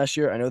Richardson last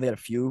year. I know they had a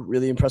few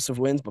really impressive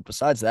wins, but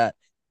besides that,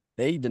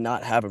 they did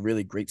not have a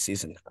really great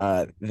season.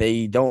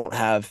 They don't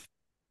have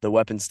the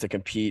weapons to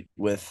compete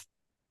with,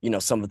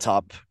 some of the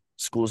top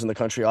schools in the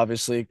country,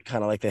 obviously,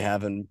 kind of like they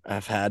have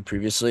had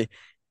previously.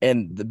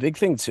 And the big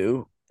thing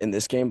too in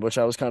this game, which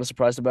I was kind of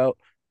surprised about,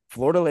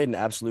 Florida laid an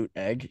absolute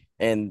egg,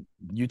 and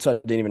Utah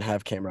didn't even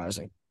have Cam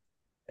Rising.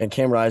 And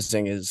Cam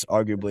Rising is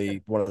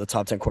arguably one of the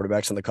top 10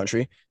 quarterbacks in the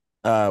country.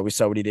 We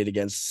saw what he did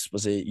against,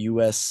 was it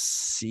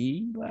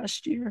USC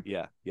last year?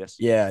 Yeah. Yes.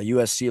 Yeah,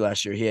 USC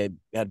last year. He had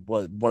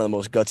one of the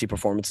most gutsy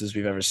performances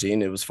we've ever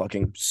seen. It was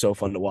fucking so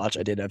fun to watch.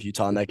 I did have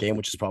Utah in that game,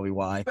 which is probably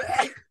why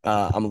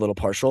I'm a little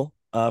partial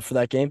for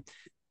that game.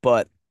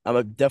 But I'm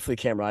a definitely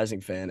Cam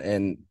Rising fan,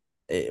 and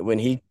when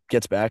he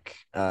gets back,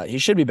 he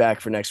should be back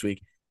for next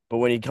week. But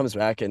when he comes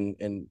back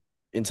and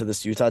into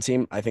this Utah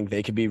team, I think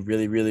they could be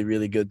really, really,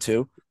 really good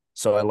too.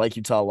 So I like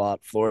Utah a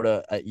lot.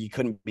 Florida, you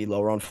couldn't be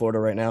lower on Florida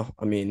right now.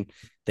 I mean,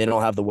 they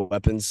don't have the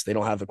weapons. They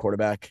don't have the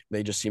quarterback.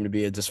 They just seem to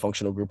be a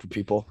dysfunctional group of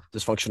people,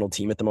 dysfunctional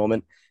team at the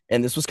moment.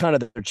 And this was kind of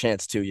their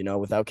chance too,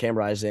 without Cam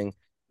Rising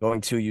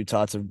going to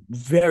Utah. It's a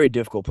very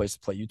difficult place to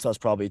play. Utah's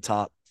probably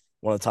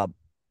one of the top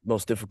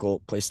most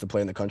difficult place to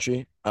play in the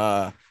country.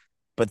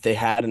 But they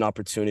had an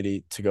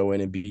opportunity to go in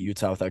and beat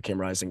Utah without Cam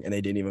Rising, and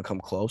they didn't even come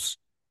close.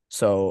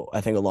 So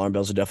I think alarm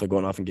bells are definitely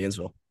going off in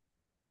Gainesville.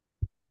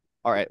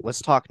 All right,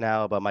 let's talk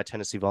now about my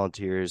Tennessee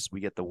Volunteers. We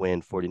get the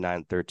win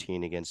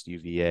 49-13 against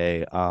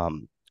UVA.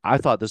 I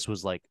thought this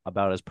was like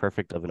about as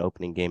perfect of an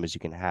opening game as you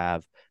can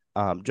have.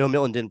 Joe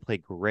Milton didn't play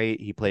great.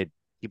 He played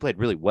He played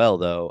really well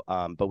though.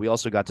 But we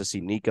also got to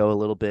see Nico a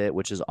little bit,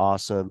 which is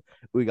awesome.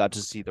 We got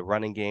to see the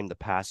running game, the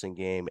passing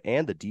game,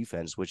 and the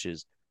defense, which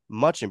is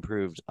much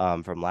improved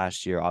from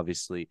last year.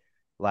 Obviously,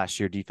 last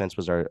year defense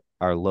was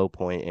our low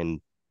point,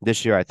 and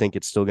this year I think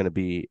it's still going to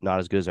be not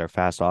as good as our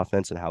fast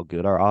offense and how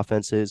good our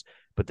offense is,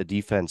 but the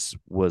defense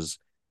was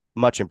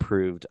much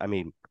improved. I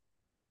mean,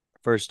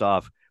 first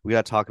off, we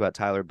got to talk about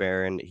Tyler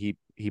Barron. He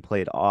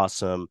played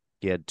awesome.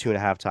 He had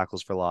 2.5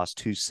 tackles for loss,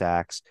 2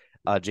 sacks.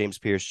 James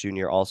Pierce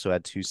Jr. also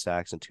had 2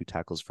 sacks and 2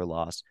 tackles for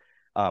loss.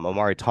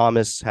 Amari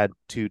Thomas had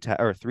 3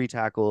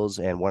 tackles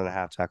and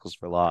 1.5 tackles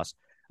for loss.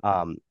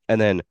 And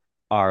then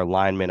our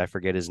lineman, I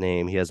forget his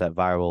name. He has that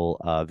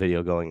viral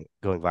video going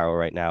viral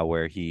right now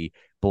where he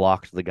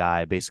blocked the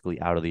guy basically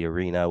out of the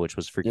arena, which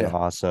was freaking Yeah,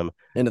 awesome.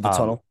 into the Um,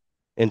 tunnel.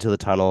 into the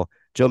tunnel.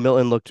 Joe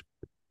Milton looked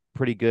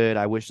pretty good.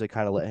 I wish they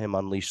kind of let him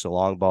unleash the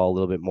long ball a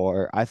little bit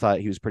more. I thought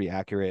he was pretty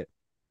accurate.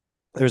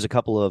 There's a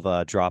couple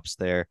of drops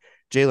there.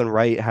 Jalen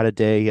Wright had a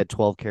day. He had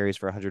 12 carries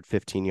for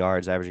 115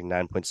 yards, averaging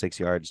 9.6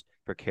 yards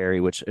per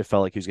carry, which it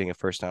felt like he was getting a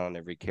first down on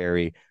every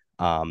carry,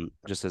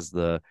 just as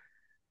the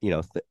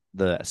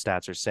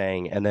stats are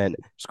saying. And then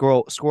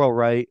Squirrel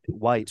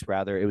White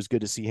rather, it was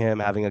good to see him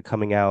having a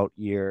coming out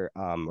year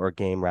or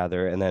game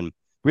rather. And then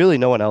really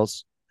no one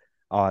else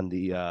on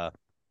the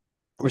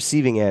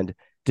receiving end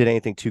did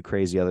anything too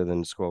crazy other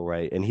than scroll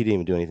right. And he didn't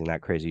even do anything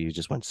that crazy. He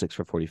just went 6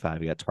 for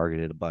 45. He got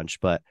targeted a bunch.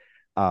 But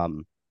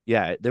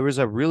yeah, there was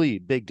a really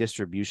big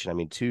distribution. I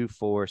mean, 2,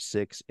 4,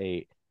 6,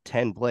 8,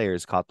 10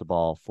 players caught the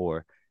ball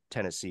for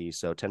Tennessee.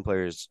 So 10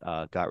 players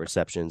got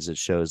receptions. It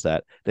shows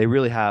that they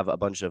really have a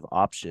bunch of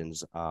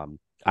options.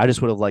 I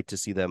just would have liked to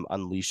see them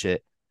unleash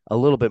it a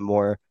little bit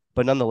more.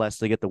 But nonetheless,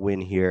 they get the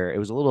win here. It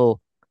was a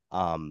little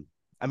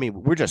I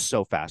mean, we're just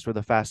so fast. We're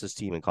the fastest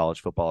team in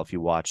college football. If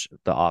you watch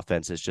the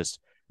offense, it's just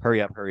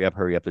hurry up, hurry up,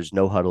 hurry up. There's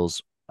no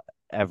huddles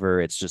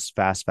ever. It's just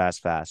fast,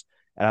 fast, fast.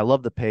 And I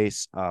love the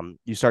pace.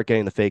 You start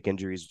getting the fake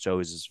injuries, which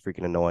always is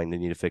freaking annoying. They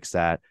need to fix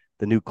that.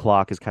 The new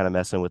clock is kind of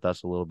messing with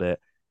us a little bit.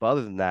 But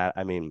other than that,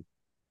 I mean,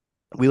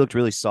 we looked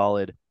really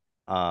solid.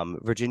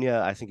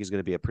 Virginia, I think, is going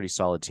to be a pretty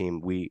solid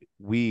team.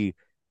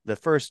 The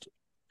first,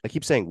 I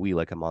keep saying we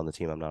like I'm on the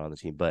team. I'm not on the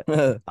team, but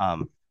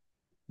um,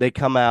 they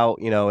come out,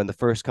 in the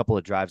first couple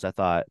of drives, I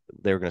thought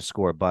they were going to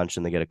score a bunch,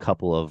 and they get a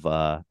couple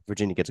of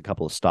Virginia gets a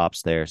couple of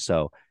stops there.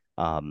 So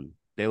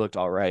they looked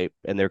all right,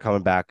 and they're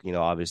coming back,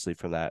 obviously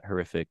from that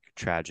horrific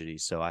tragedy.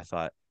 So I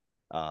thought,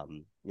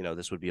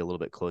 this would be a little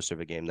bit closer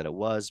of a game than it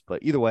was.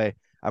 But either way,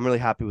 I'm really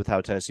happy with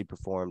how Tennessee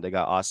performed. They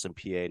got Austin,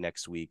 PA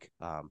next week.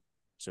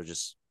 So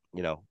just,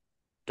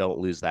 don't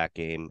lose that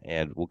game,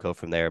 and we'll go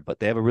from there. But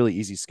they have a really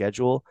easy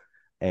schedule,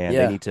 and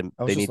Yeah, I was they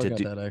just need to looking at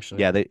do that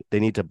actually. yeah, they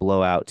need to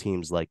blow out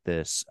teams like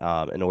this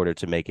in order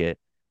to make it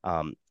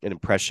an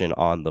impression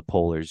on the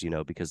pollers,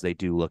 because they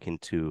do look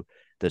into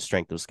the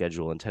strength of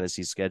schedule, and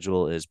Tennessee's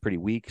schedule is pretty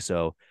weak.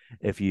 So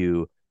if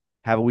you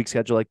have a weak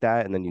schedule like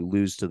that and then you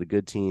lose to the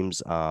good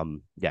teams,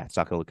 yeah, it's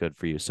not going to look good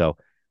for you. So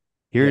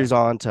Yeah. here's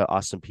on to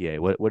Austin, PA.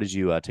 What did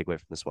you take away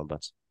from this one,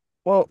 Butts?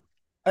 Well,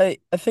 I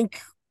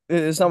think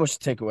there's not much to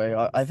take away.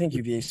 I think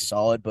UVA is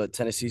solid, but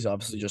Tennessee's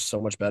obviously just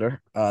so much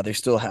better. They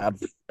still have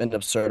an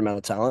absurd amount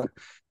of talent.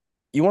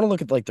 You want to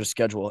look at like their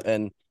schedule,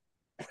 and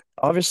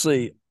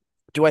obviously,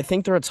 do I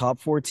think they're a top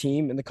four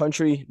team in the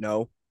country?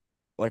 No.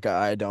 Like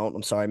I don't.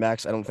 I'm sorry,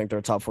 Max. I don't think they're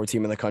a top four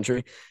team in the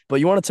country. But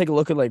you want to take a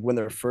look at like when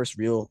their first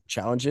real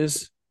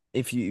challenges.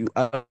 I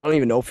don't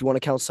even know if you want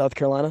to count South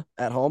Carolina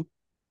at home,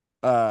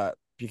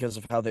 because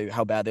of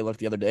how bad they looked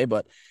the other day.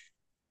 But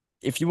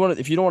if you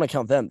don't want to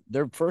count them,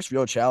 their first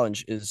real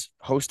challenge is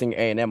hosting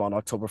A&M on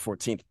October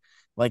 14th.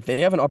 Like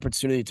they have an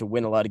opportunity to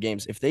win a lot of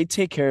games. If they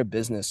take care of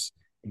business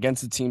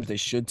against the teams they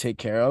should take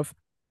care of,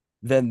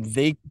 then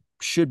they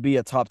should be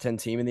a top 10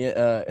 team in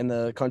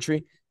the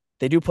country.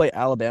 They do play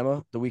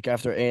Alabama the week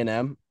after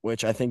A&M,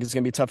 which I think is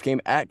going to be a tough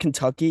game at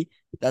Kentucky.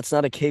 That's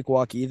not a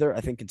cakewalk either.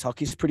 I think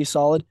Kentucky's pretty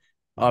solid.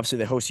 Obviously,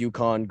 they host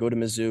UConn, go to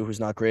Mizzou,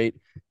 who's not great,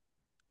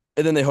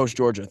 and then they host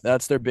Georgia.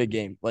 That's their big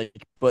game.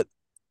 But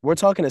we're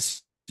talking a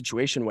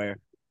situation where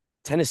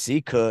Tennessee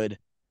could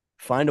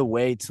find a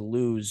way to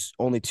lose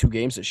only 2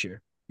 games this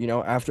year.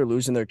 After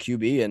losing their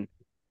QB and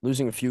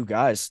losing a few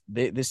guys,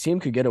 this team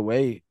could get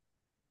away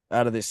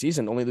out of this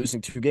season, only losing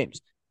 2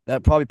 games.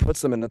 That probably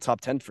puts them in the top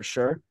 10 for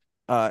sure.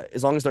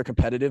 As long as they're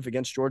competitive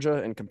against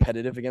Georgia and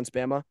competitive against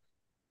Bama,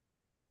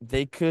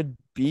 they could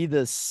be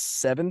the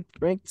seventh,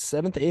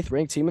 eighth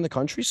ranked team in the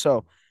country.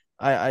 So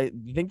I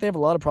think they have a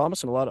lot of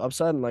promise and a lot of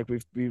upside. And like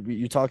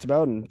you talked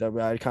about, and that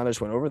I kind of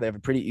just went over, they have a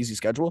pretty easy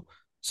schedule.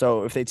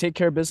 So if they take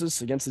care of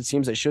business against the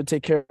teams they should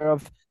take care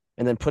of,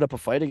 and then put up a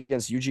fight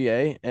against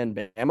UGA and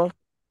Bama,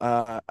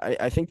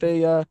 I think they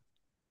have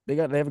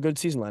a good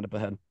season lined up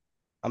ahead.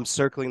 I'm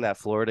circling that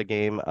Florida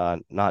game,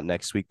 not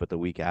next week, but the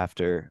week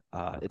after.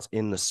 It's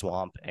in the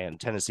swamp, and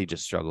Tennessee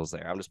just struggles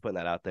there. I'm just putting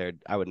that out there.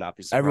 I would not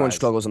be Everyone surprised.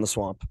 struggles in the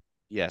swamp.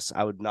 Yes,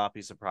 I would not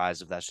be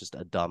surprised if that's just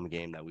a dumb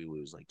game that we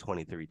lose like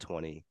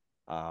 23-20.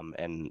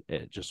 And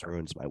it just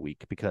ruins my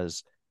week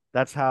because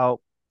that's how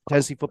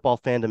Tennessee football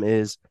fandom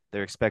is.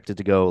 They're expected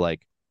to go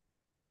like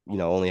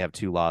only have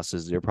 2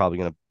 losses. They're probably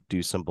going to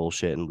do some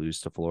bullshit and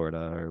lose to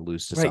Florida or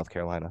lose to Right. South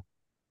Carolina.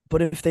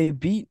 But if they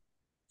beat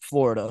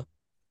Florida,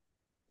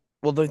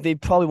 well, they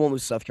probably won't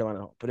lose South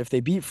Carolina. But if they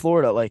beat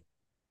Florida, like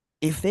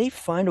if they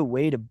find a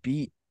way to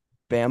beat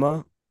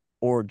Bama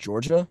or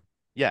Georgia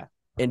Yeah.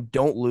 and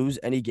don't lose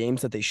any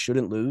games that they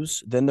shouldn't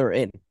lose, then they're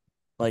in.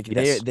 Like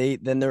Yes. they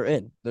then they're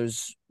in.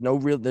 There's no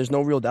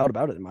real doubt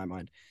about it in my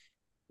mind.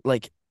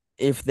 Like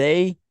if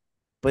they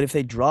but if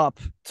they drop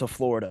to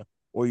Florida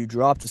or you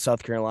drop to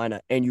South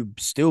Carolina and you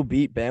still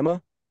beat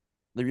Bama,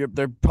 they're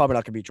probably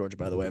not going to beat Georgia.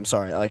 By the way, I'm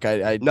sorry. Like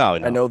No, I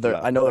no, know they're no.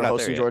 I know They're they're not there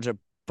hosting yet. Georgia,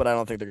 but I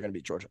don't think they're going to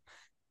beat Georgia.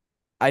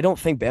 I don't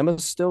think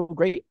Bama's still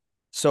great.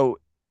 So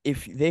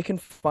if they can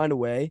find a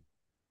way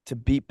to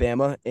beat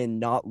Bama and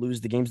not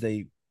lose the games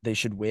they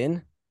should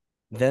win,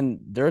 then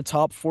they're a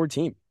top four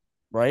team,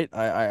 right?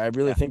 I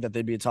really Yeah. think that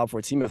they'd be a top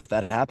four team if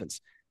that happens.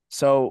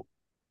 So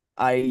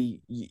I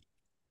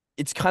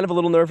it's kind of a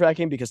little nerve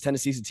wracking because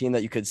Tennessee's a team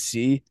that you could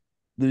see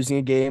losing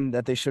a game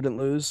that they shouldn't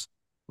lose.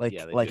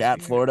 Yeah, they Like could at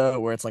be here. Florida,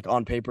 where it's like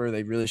on paper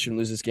they really shouldn't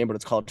lose this game, but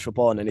it's college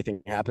football and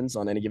anything happens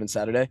on any given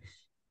Saturday.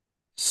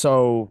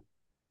 So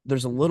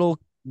there's a little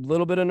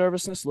bit of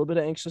nervousness, a little bit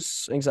of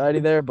anxiety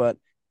there, but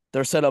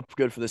they're set up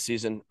good for the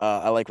season.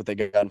 I like what they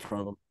got in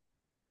front of them.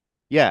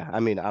 Yeah, I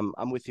mean,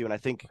 I'm with you, and I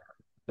think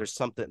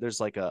there's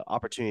like a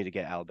opportunity to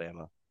get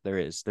Alabama. There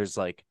is. There's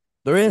like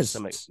There there's is.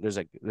 some there's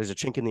a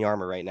chink in the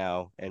armor right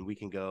now, and we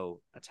can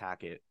go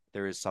attack it.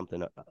 There is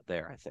something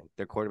there. I think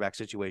their quarterback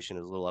situation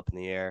is a little up in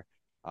the air.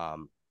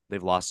 Um,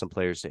 they've lost some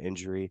players to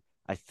injury.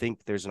 I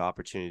think there's an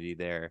opportunity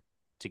there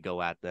to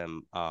go at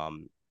them.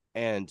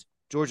 And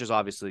Georgia's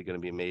obviously going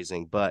to be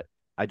amazing, but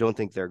I don't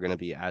think they're going to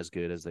be as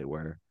good as they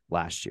were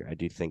last year. I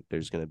do think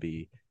there's going to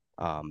be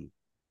um,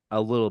 a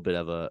little bit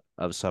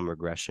of some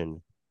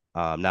regression.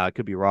 Now I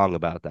could be wrong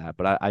about that,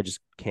 but I just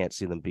can't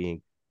see them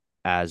being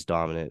as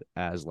dominant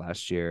as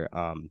last year.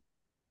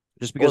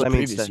 Just Or because the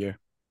previous year.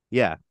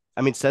 yeah,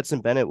 I mean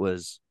Stetson Bennett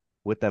was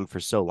with them for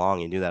so long.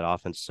 He knew that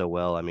offense so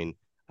well. I mean,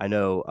 I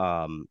know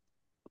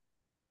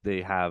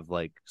they have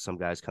like some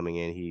guys coming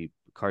in.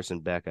 Carson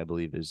Beck, I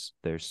believe, is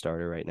their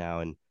starter right now,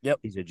 and Yep.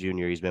 he's a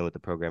junior. He's been with the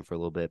program for a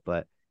little bit,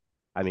 but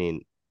I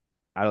mean,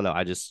 I don't know.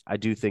 I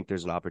do think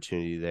there's an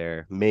opportunity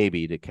there,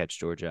 maybe to catch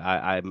Georgia.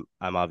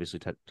 I'm obviously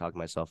talking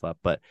myself up,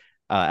 but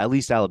at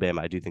least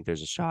Alabama, I do think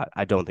there's a shot.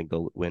 I don't think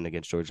they'll win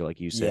against Georgia, like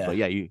you said, but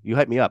Yeah. yeah, you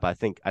hyped me up. I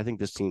think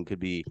this team could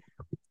be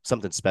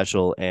something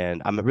special,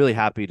 and I'm really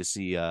happy to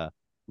see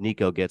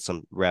Nico get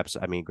some reps.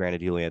 I mean,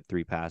 granted, he only had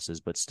 3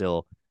 passes, but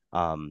still,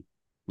 um,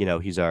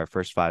 he's our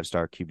first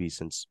 5-star QB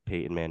since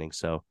Peyton Manning,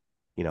 so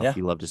Yeah.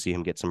 you love to see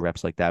him get some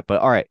reps like that.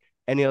 But all right,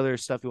 any other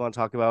stuff you want to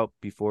talk about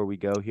before we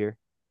go here?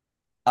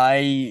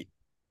 I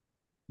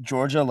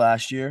Georgia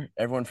last year,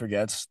 everyone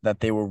forgets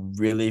that they were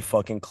really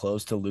fucking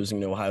close to losing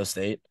to Ohio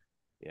State.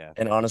 Yeah,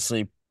 And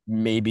honestly,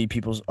 maybe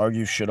people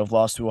argue should have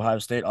lost to Ohio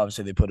State.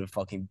 Obviously, they put a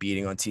fucking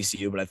beating on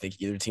TCU, but I think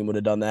either team would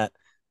have done that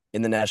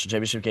in the national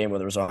championship game,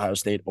 whether it was Ohio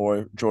State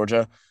or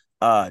Georgia.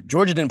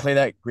 Georgia didn't play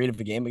that great of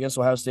a game against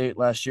Ohio State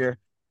last year,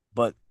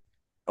 but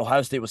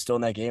Ohio State was still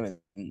in that game,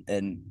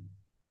 and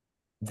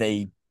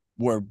they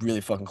were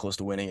really fucking close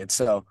to winning it.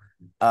 So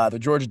the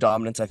Georgia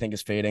dominance, I think,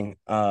 is fading.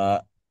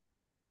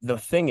 The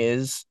thing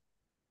is,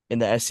 in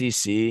the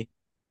SEC,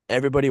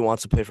 everybody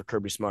wants to play for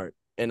Kirby Smart,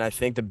 and I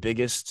think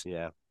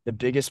yeah, the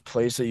biggest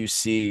place that you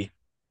see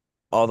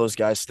all those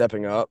guys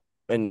stepping up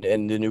and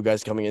the new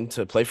guys coming in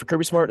to play for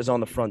Kirby Smart is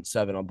on the front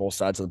seven on both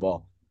sides of the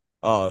ball.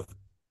 Uh,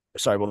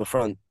 the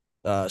front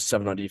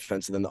seven on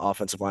defense and then the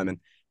offensive linemen.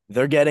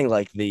 They're getting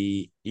like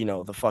the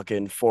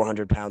fucking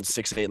 400 pound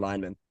 6'8"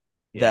 lineman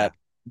yeah. that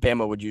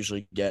Bama would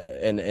usually get,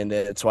 and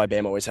that's why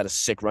Bama always had a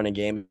sick running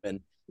game and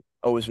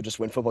always would just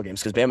win football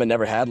games because Bama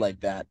never had like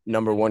that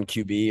number one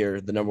QB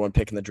or the number one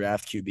pick in the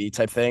draft QB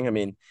type thing. I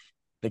mean,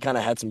 they kind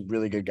of had some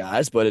really good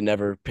guys, but it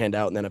never panned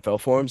out in the NFL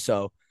for them.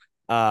 So,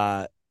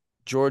 uh,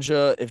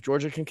 if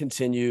Georgia can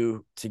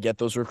continue to get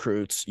those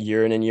recruits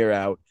year in and year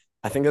out,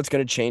 I think that's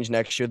going to change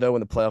next year, though, when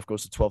the playoff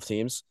goes to 12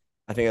 teams.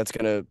 I think that's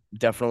going to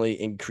definitely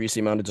increase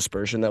the amount of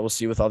dispersion that we'll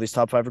see with all these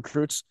top five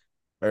recruits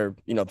or,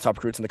 the top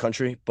recruits in the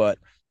country. But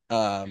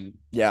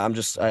yeah,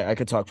 I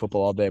could talk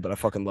football all day, but I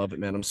fucking love it,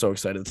 man. I'm so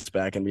excited it's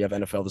back and we have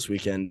NFL this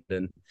weekend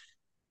and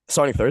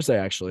starting Thursday,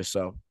 actually.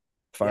 So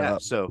fired Yeah,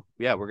 up. so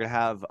yeah, we're gonna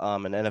have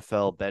an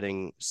NFL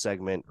betting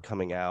segment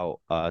coming out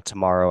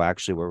tomorrow,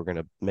 actually, where we're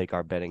gonna make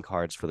our betting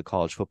cards for the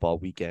college football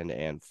weekend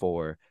and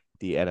for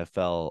the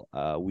NFL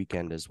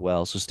weekend as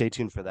well. So stay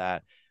tuned for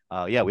that.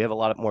 Yeah, we have a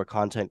lot of more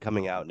content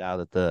coming out now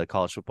that the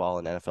college football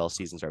and NFL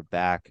seasons are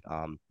back.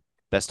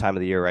 Best time of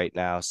the year right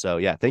now. So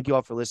yeah, thank you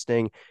all for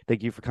listening.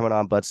 Thank you for coming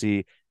on,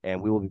 Butsy,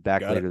 and we will be back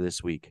Got it. later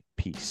this week.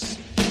 Peace.